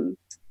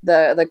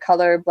 the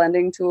color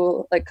blending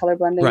tool, like color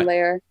blending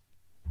layer.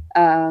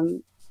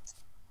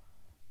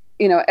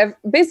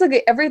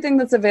 Basically everything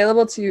that's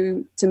available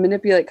to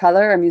manipulate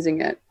color, I'm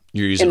using it.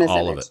 You're using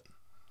all of it.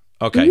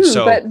 Okay.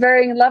 But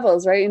varying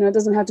levels, right? It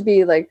doesn't have to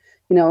be like,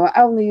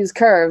 I only use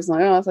curves. Like,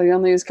 if you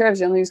only use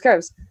curves, you only use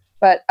curves.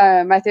 But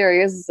my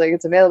theory is like,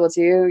 it's available to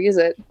you, use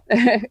it.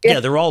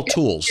 They're all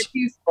tools.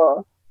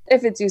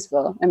 If it's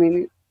useful. I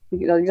mean,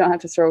 you don't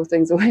have to throw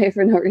things away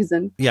for no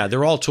reason. Yeah,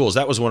 they're all tools.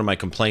 That was one of my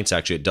complaints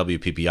actually at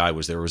WPPI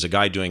was there was a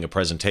guy doing a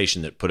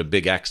presentation that put a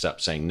big X up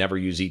saying never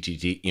use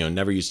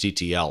never use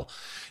TTL.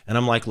 And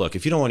I'm like, look,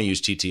 if you don't want to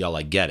use TTL,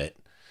 I get it.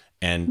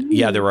 And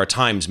there are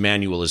times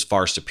manual is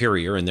far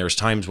superior, and there's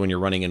times when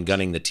you're running and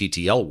gunning the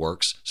TTL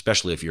works,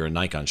 especially if you're a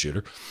Nikon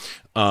shooter.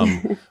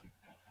 And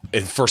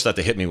first thought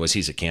that hit me was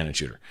he's a Canon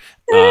shooter.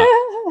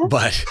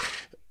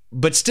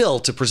 But still,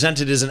 to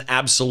present it as an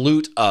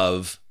absolute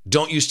of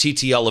don't use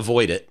TTL,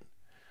 avoid it,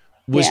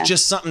 was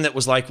just something that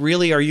was like,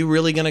 really, are you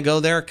really going to go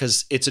there?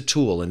 Because it's a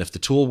tool, and if the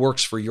tool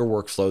works for your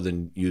workflow,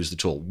 then use the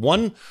tool.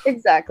 One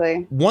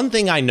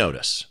thing I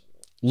notice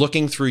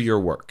looking through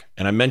your work,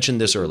 and I mentioned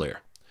this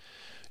earlier,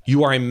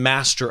 you are a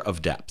master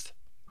of depth.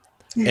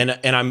 And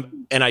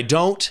I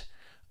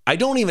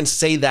don't even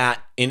say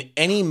that in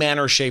any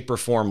manner, shape, or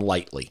form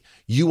lightly.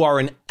 You are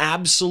an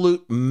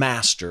absolute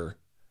master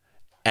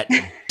at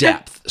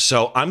depth.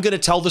 So I'm going to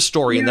tell the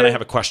story, and then I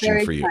have a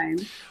question for you.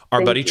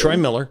 Our buddy Troy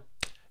Miller,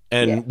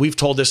 and we've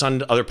told this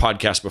on other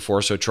podcasts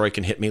before, so Troy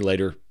can hit me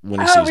later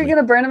when he sees me. Are we going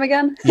to burn him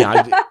again?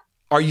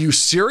 Are you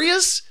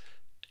serious?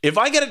 If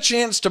I get a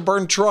chance to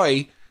burn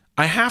Troy,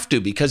 I have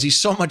to, because he's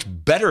so much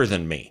better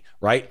than me,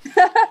 right?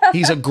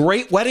 He's a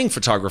great wedding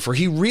photographer.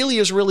 He really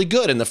is really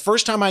good. And the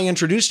first time I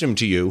introduced him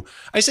to you,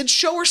 I said,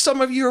 show her some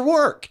of your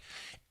work.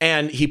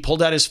 And he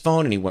pulled out his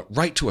phone and he went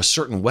right to a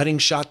certain wedding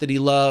shot that he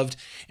loved.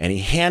 And he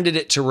handed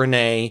it to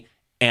Renee.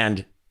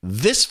 And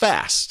this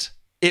fast,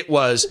 it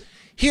was,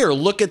 here,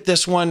 look at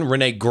this one.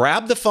 Renee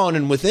grabbed the phone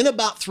and within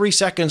about 3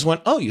 seconds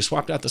went, oh, you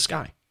swapped out the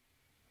sky.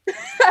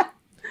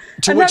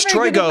 To which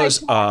Troy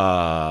goes,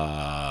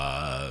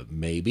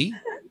 maybe.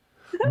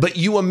 But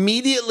you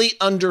immediately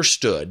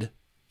understood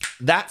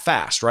that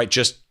fast, right?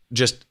 Just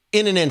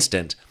in an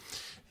instant.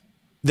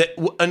 That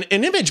an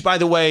image, by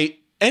the way,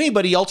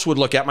 anybody else would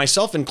look at,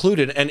 myself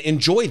included, and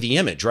enjoy the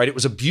image, right? It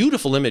was a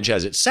beautiful image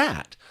as it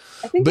sat.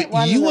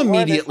 But you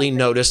immediately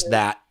noticed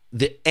that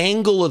the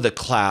angle of the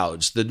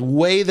clouds, the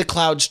way the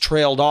clouds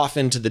trailed off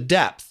into the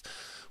depth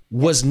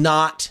was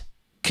not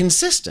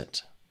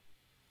consistent.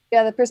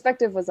 Yeah, the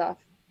perspective was off.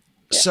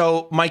 Yeah.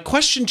 So my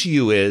question to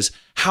you is,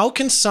 how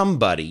can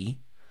somebody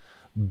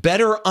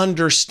better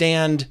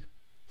understand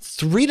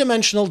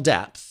three-dimensional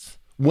depth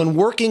when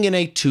working in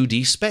a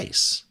 2D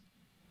space?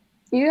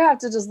 You have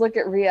to just look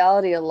at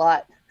reality a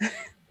lot.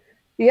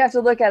 You have to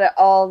look at it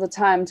all the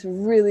time to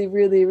really,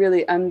 really,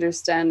 really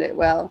understand it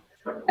well.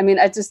 I mean,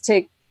 I just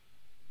take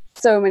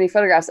so many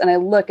photographs and I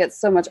look at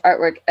so much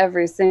artwork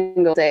every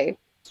single day,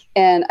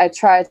 and I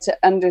try to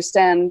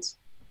understand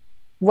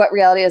what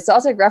reality is. So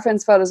I'll take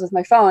reference photos with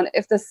my phone.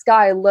 If the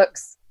sky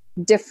looks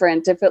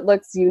different, if it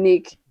looks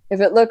unique, if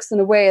it looks in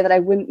a way that I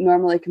wouldn't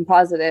normally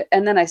composite it,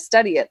 and then I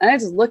study it and I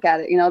just look at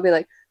it, I'll be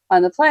like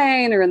on the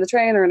plane or in the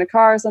train or in a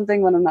car or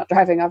something when I'm not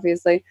driving,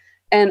 obviously.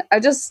 And I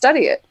just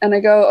study it and I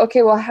go,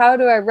 okay, well, how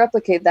do I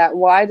replicate that?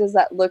 Why does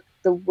that look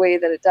the way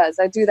that it does?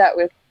 I do that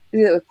with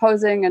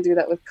posing. I do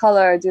that with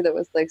color. I do that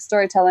with like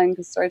storytelling,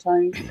 because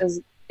storytelling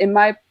is, in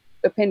my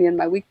opinion,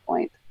 my weak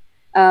point.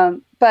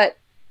 But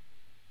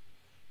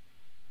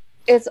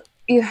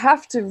you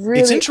have to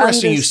really. It's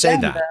interesting you say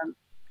that, them.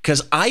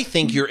 because I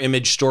think your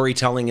image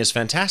storytelling is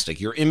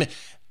fantastic.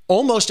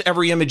 Almost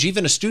every image,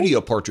 even a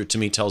studio portrait, to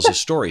me tells a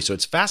story. So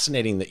it's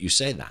fascinating that you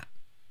say that.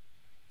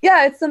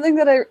 Yeah, it's something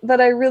that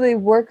I really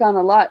work on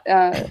a lot,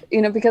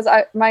 because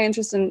my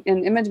interest in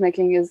image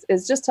making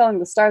is just telling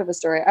the start of a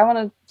story. I want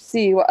to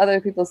see what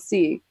other people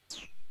see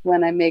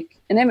when I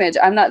make an image.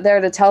 I'm not there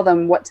to tell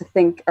them what to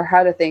think or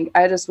how to think.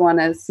 I just want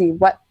to see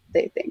what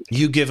they think.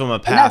 You give them a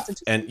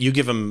path, and you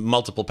give them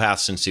multiple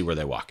paths and see where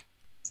they walk.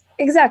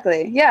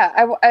 Exactly.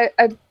 Yeah.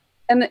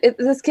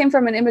 This came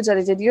from an image that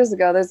I did years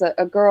ago. There's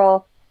a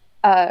girl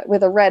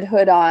with a red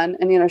hood on,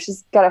 and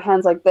she's got her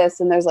hands like this,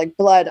 and there's like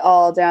blood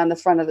all down the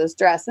front of this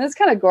dress, and it's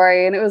kind of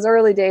gory, and it was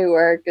early day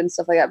work and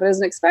stuff like that, but it was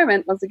an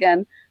experiment, once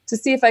again, to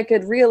see if I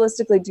could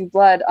realistically do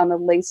blood on a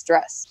lace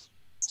dress.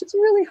 It's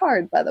really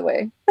hard, by the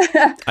way.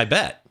 I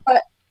bet.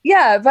 But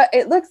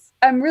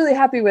I'm really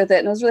happy with it,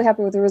 and I was really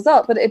happy with the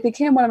result, but it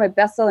became one of my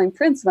best-selling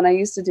prints when I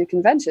used to do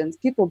conventions.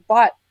 People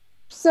bought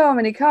so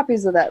many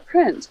copies of that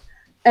print.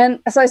 And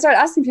so I started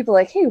asking people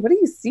like, hey, what do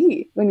you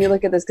see when you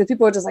look at this? Because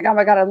people were just like, oh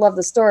my God, I love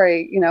the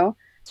story,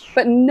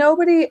 but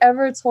nobody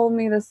ever told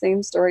me the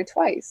same story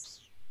twice.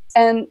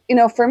 And,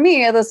 for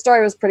me, the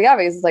story was pretty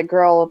obvious. It's like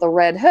girl with a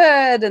red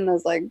hood, and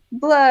there's like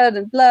blood,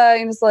 and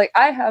it's like,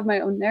 I have my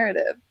own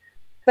narrative,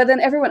 but then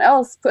everyone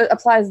else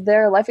applies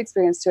their life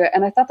experience to it.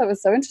 And I thought that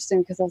was so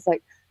interesting, because I was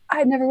like,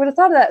 I never would have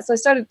thought of that. So I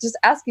started just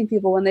asking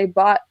people when they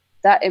bought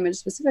that image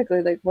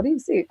specifically, like, what do you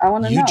see? I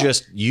want to know.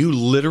 You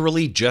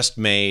literally just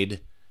made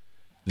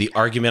the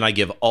argument I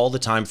give all the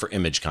time for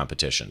image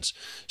competitions.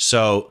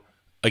 So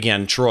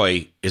again,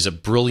 Troy is a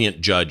brilliant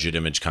judge at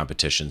image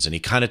competitions, and he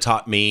kind of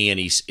taught me, and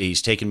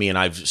he's taken me, and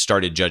I've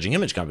started judging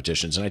image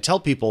competitions. And I tell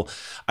people,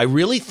 I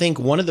really think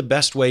one of the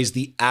best ways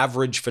the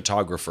average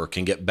photographer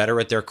can get better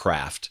at their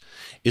craft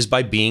is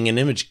by being an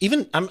image.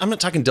 Even I'm not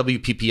talking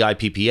WPPI,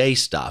 PPA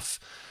stuff,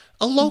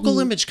 a local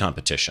image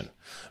competition,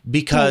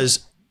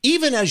 because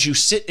even as you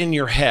sit in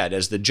your head,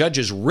 as the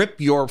judges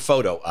rip your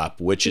photo up,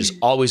 which is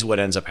always what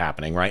ends up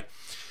happening, right?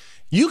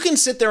 You can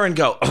sit there and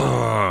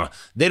go,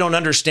 they don't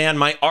understand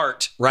my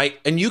art, right?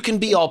 And you can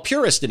be all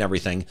purist and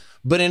everything,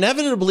 but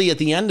inevitably at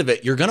the end of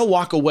it, you're going to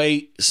walk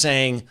away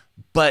saying,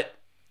 but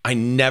I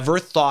never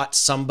thought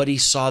somebody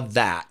saw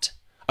that.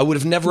 I would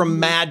have never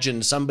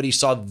imagined somebody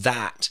saw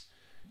that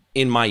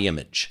in my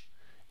image.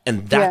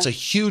 And that's a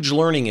huge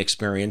learning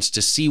experience,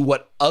 to see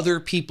what other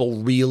people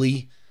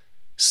really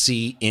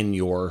see in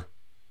your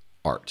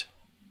art.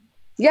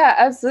 Yeah,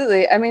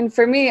 absolutely. I mean,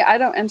 for me, I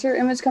don't enter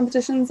image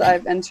competitions.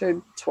 I've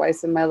entered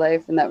twice in my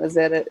life, and that was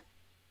it.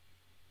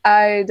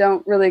 I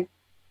don't really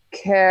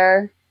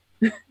care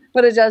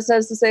what a judge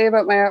has to say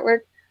about my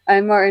artwork.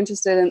 I'm more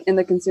interested in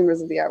the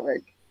consumers of the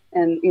artwork,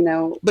 and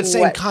But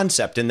same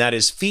concept, and that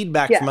is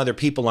feedback from other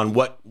people on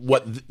what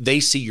they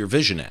see your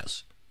vision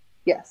as.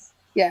 Yes.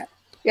 Yeah.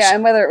 Yeah,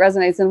 and whether it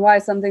resonates, and why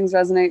some things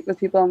resonate with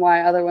people and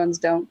why other ones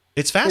don't.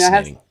 It's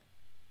fascinating.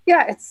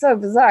 It's so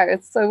bizarre.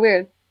 It's so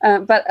weird.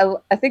 But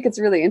I think it's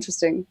really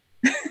interesting.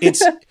 I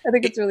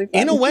think it's really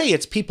fun. In a way,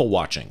 it's people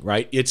watching,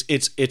 right? It's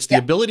the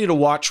ability to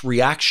watch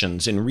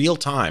reactions in real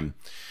time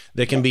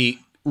that can be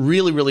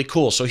really, really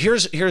cool. So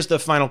here's the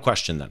final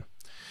question then.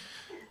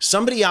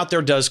 Somebody out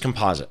there does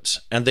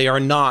composites, and they are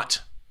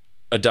not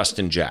a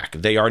Dustin Jack.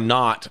 They are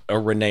not a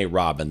Renee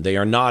Robin. They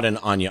are not an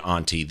Anya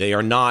Anti. They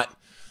are not,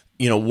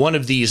 one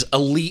of these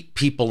elite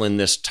people in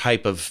this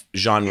type of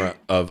genre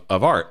of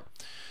art.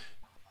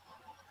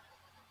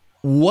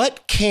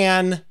 What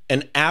can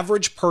an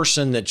average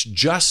person that's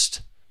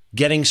just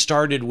getting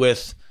started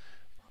with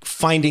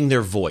finding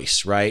their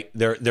voice, right?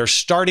 They're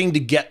starting to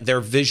get their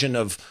vision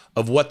of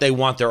what they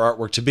want their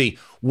artwork to be.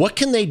 What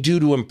can they do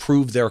to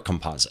improve their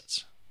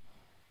composites?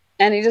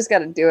 And you just got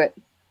to do it.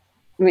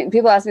 I mean,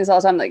 people ask me this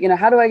all the time, like,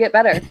 how do I get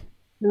better?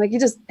 I'm like,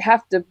 you just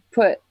have to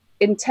put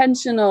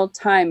intentional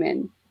time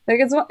in.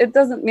 Like, it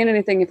doesn't mean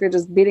anything if you're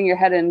just beating your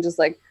head in, just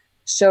like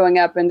showing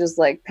up and just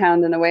like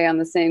pounding away on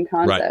the same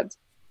concept.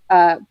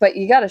 Right. But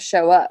you got to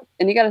show up,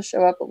 and you got to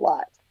show up a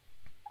lot.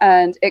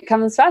 And it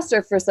comes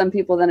faster for some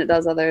people than it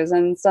does others.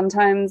 And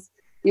sometimes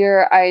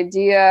your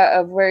idea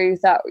of where you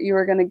thought you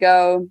were going to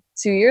go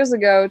 2 years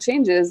ago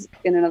changes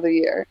in another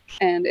year.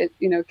 And it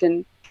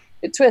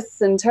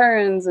twists and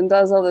turns and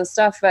does all this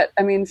stuff. But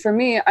I mean, for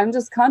me, I'm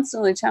just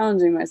constantly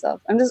challenging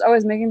myself. I'm just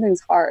always making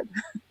things hard.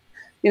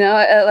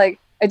 Like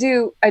I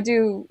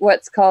do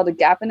what's called a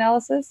gap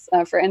analysis.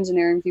 For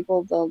engineering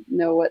people, they'll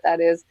know what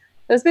that is.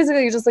 But it's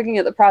basically you're just looking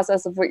at the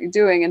process of what you're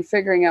doing and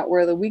figuring out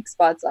where the weak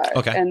spots are.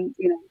 Okay. And,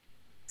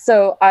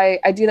 so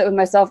I do that with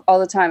myself all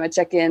the time. I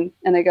check in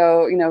and I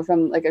go,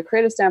 from like a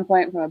creative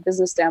standpoint, from a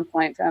business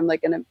standpoint, from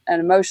like an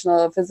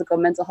emotional, physical,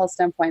 mental health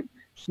standpoint,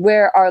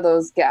 where are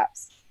those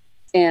gaps?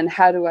 And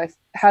how do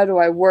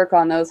I work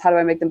on those? How do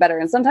I make them better?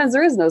 And sometimes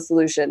there is no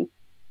solution.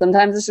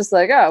 Sometimes it's just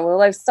like, oh, well,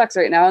 life sucks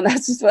right now, and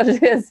that's just what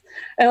it is,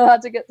 and we'll have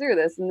to get through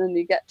this. And then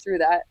you get through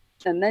that,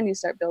 and then you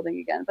start building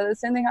again. But the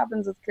same thing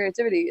happens with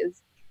creativity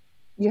is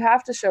you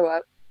have to show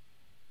up,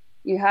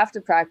 you have to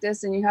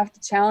practice, and you have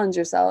to challenge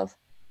yourself.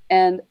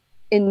 And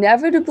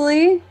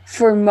inevitably,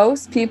 for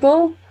most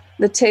people,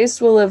 the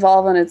taste will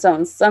evolve on its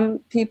own. Some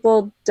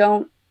people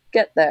don't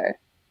get there,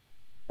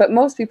 but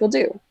most people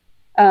do.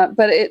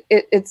 But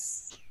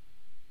it's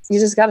you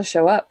just got to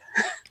show up.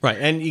 Right.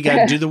 And you got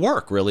to do the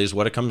work, really, is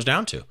what it comes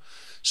down to.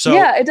 So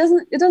yeah, it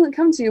doesn't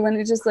come to you when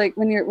you're just like,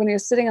 when you're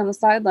sitting on the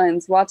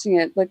sidelines watching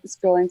it, like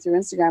scrolling through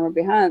Instagram or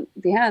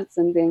Behance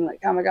and being like,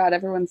 oh my God,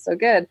 everyone's so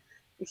good.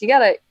 Like, you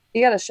gotta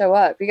show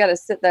up. You gotta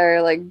sit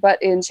there, like,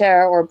 butt in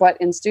chair or butt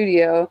in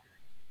studio,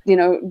 you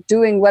know,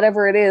 doing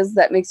whatever it is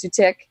that makes you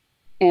tick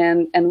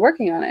and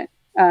working on it.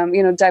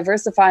 You know,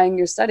 diversifying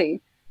your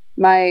study.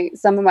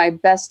 Some of my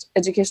best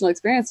educational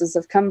experiences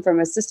have come from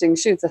assisting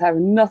shoots that have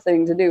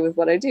nothing to do with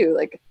what I do.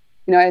 Like,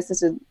 you know, I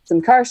assisted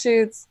some car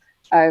shoots.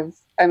 I've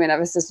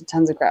assisted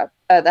tons of crap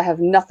that have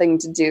nothing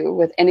to do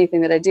with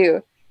anything that I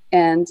do,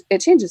 and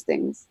it changes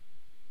things.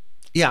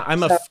 Yeah,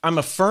 I'm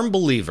a firm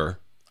believer.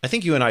 I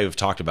think you and I have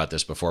talked about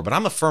this before, but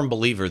I'm a firm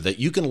believer that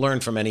you can learn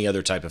from any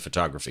other type of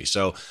photography.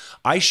 So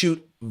I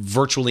shoot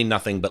virtually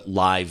nothing but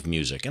live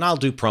music, and I'll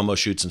do promo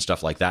shoots and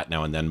stuff like that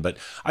now and then, but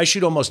I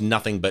shoot almost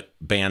nothing but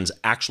bands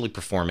actually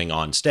performing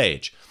on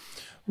stage.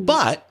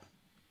 But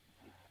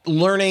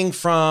learning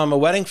from a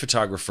wedding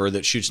photographer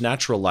that shoots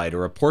natural light,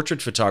 or a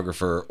portrait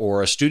photographer,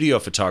 or a studio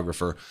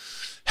photographer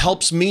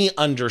helps me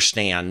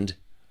understand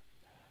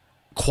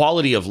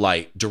quality of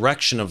light,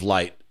 direction of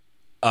light,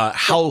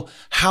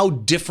 how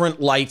different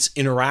lights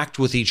interact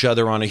with each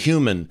other on a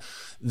human,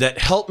 that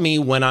help me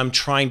when I'm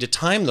trying to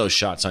time those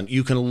shots on.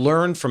 You can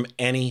learn from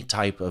any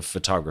type of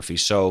photography.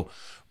 So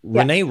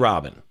Renee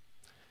Robin,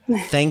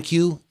 thank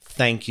you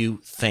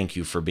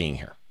for being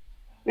here.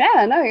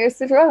 Yeah, no, you're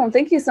super welcome.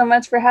 Thank you so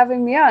much for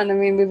having me on. I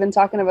mean, we've been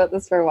talking about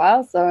this for a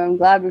while, so I'm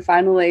glad we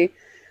finally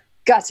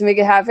got to make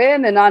it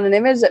happen, and on an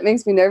image that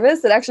makes me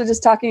nervous. That actually,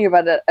 just talking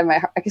about it,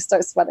 I can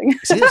start sweating.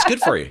 See, that's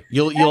good for you.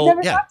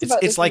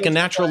 It's like a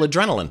natural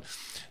adrenaline.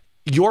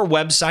 Your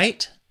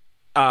website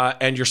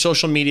and your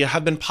social media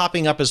have been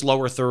popping up as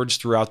lower thirds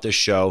throughout this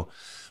show,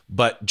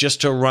 but just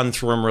to run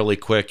through them really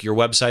quick, your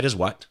website is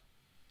what?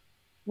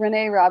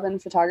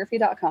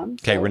 ReneeRobinPhotography.com.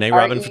 Okay, so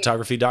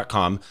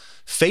ReneeRobinPhotography.com.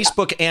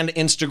 Facebook and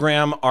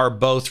Instagram are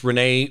both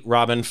Renee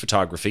Robin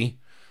Photography.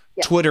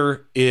 Yeah.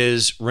 Twitter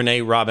is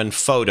Renee Robin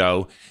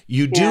Photo.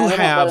 You do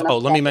have,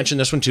 let me mention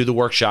this one too, the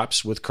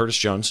workshops with Curtis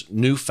Jones,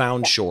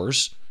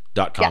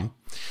 newfoundshores.com.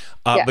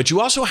 But you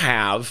also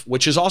have,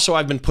 which is also,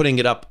 I've been putting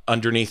it up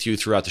underneath you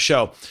throughout the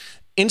show,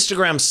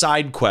 Instagram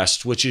Side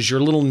Quest, which is your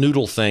little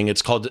noodle thing.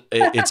 It's called,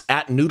 it's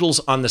at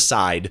Noodles on the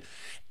Side.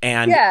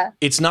 And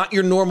it's not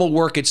your normal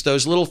work. It's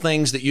those little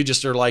things that you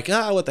just are like,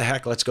 what the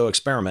heck, let's go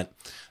experiment.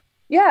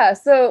 Yeah.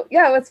 So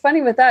what's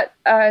funny with that,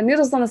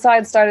 Noodles on the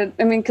Side started,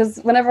 because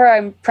whenever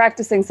I'm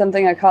practicing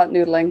something, I call it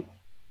noodling.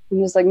 I'm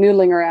just like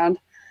noodling around.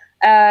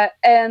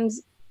 And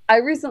I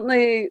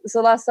recently,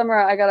 so last summer,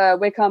 I got a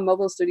Wacom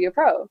Mobile Studio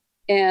Pro.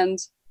 And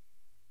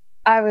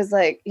I was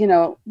like,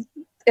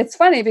 it's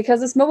funny because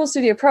this Mobile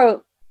Studio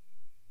Pro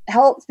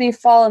helped me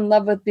fall in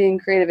love with being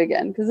creative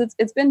again. Because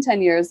it's been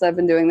 10 years that I've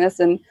been doing this.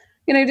 And,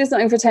 you do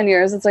something for 10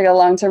 years. It's like a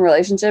long-term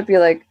relationship. You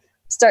like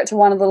start to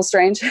want a little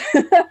strange.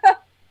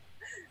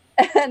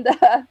 And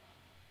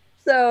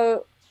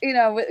so,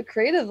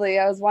 creatively,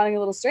 I was wanting a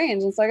little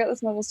strange. And so I got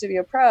this Mobile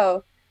Studio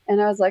Pro,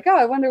 and I was like,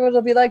 I wonder what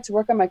it'll be like to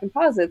work on my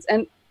composites.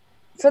 And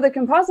for the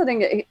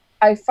compositing,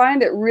 I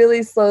find it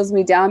really slows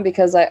me down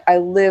because I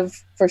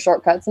live for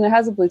shortcuts, and it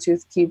has a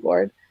Bluetooth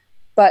keyboard.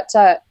 But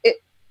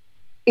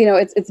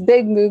it's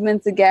big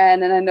movements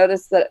again. And I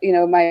noticed that,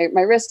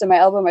 my wrist and my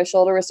elbow, my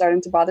shoulder were starting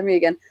to bother me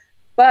again.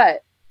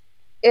 But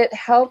it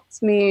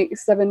helped me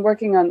because I've been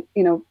working on,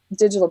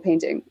 digital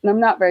painting, and I'm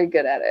not very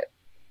good at it.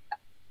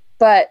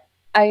 But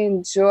I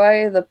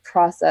enjoy the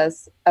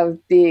process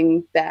of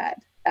being bad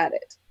at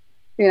it.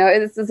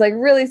 It's like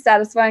really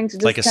satisfying to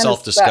just like a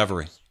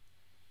self-discovery.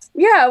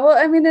 Yeah. Well,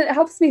 it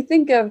helps me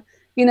think of,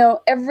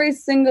 every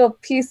single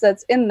piece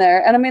that's in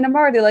there. And I'm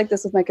already like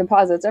this with my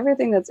composites.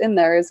 Everything that's in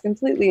there is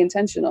completely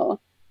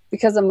intentional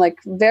because I'm like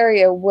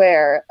very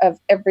aware of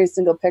every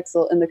single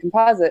pixel in the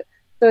composite.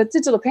 So with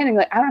digital painting,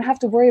 like I don't have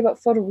to worry about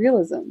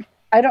photorealism.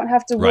 I don't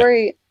have to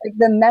worry, like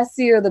the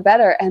messier the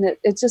better. And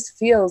it just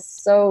feels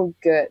so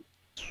good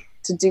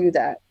to do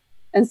that.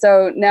 And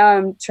so now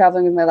I'm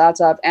traveling with my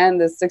laptop and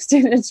this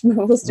 16-inch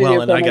Mobile Studio.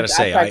 Well, and I got to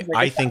say,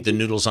 I think the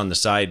Noodles on the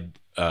Side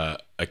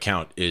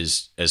account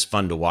is as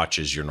fun to watch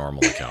as your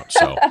normal account.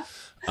 So,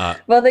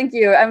 well, thank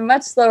you. I'm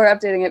much slower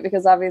updating it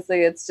because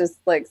obviously it's just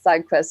like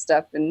side quest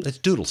stuff and it's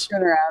doodles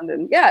turn around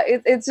and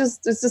it's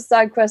just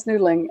side quest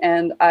noodling,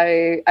 and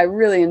I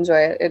really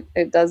enjoy it.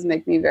 It does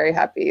make me very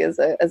happy as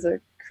a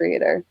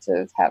creator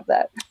to have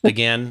that.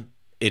 Again,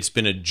 it's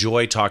been a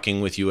joy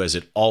talking with you, as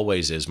it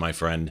always is, my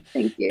friend.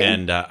 Thank you.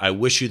 And I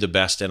wish you the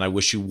best, and I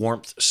wish you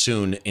warmth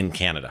soon in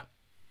Canada.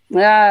 Oh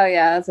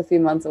yeah, that's a few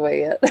months away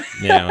yet.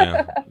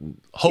 Yeah.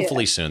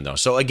 Hopefully soon though.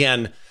 So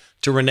again,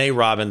 to Renee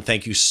Robin,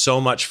 thank you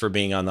so much for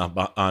being on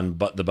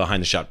the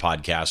Behind the Shot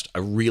podcast. I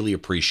really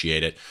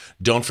appreciate it.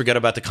 Don't forget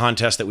about the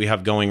contest that we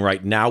have going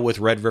right now with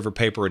Red River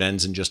Paper. It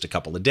ends in just a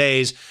couple of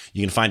days.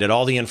 You can find out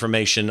all the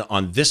information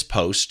on this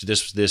post,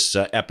 this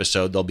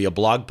episode. There'll be a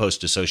blog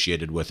post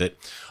associated with it.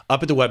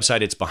 Up at the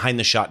website, it's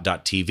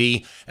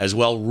behindtheshot.tv. As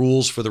well,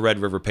 rules for the Red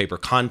River Paper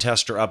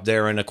contest are up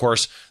there. And of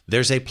course,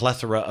 there's a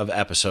plethora of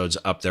episodes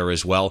up there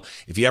as well.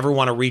 If you ever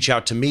want to reach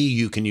out to me,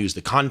 you can use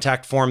the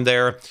contact form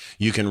there.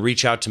 You can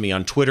reach out to me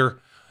on Twitter.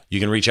 You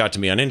can reach out to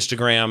me on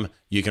Instagram.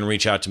 You can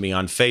reach out to me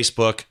on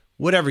Facebook.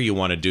 Whatever you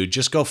want to do,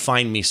 just go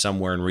find me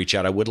somewhere and reach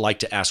out. I would like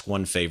to ask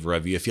one favor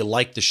of you. If you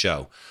like the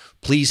show,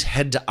 please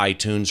head to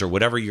iTunes or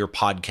whatever your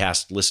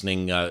podcast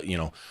listening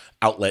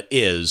outlet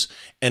is,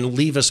 and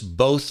leave us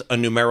both a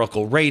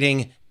numerical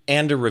rating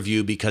and a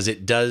review, because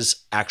it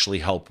does actually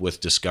help with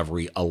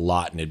discovery a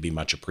lot, and it'd be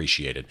much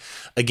appreciated.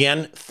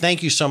 Again,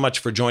 thank you so much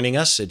for joining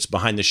us. It's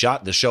Behind the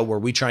Shot, the show where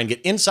we try and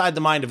get inside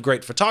the mind of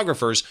great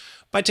photographers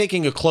by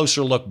taking a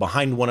closer look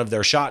behind one of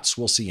their shots.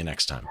 We'll see you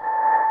next time.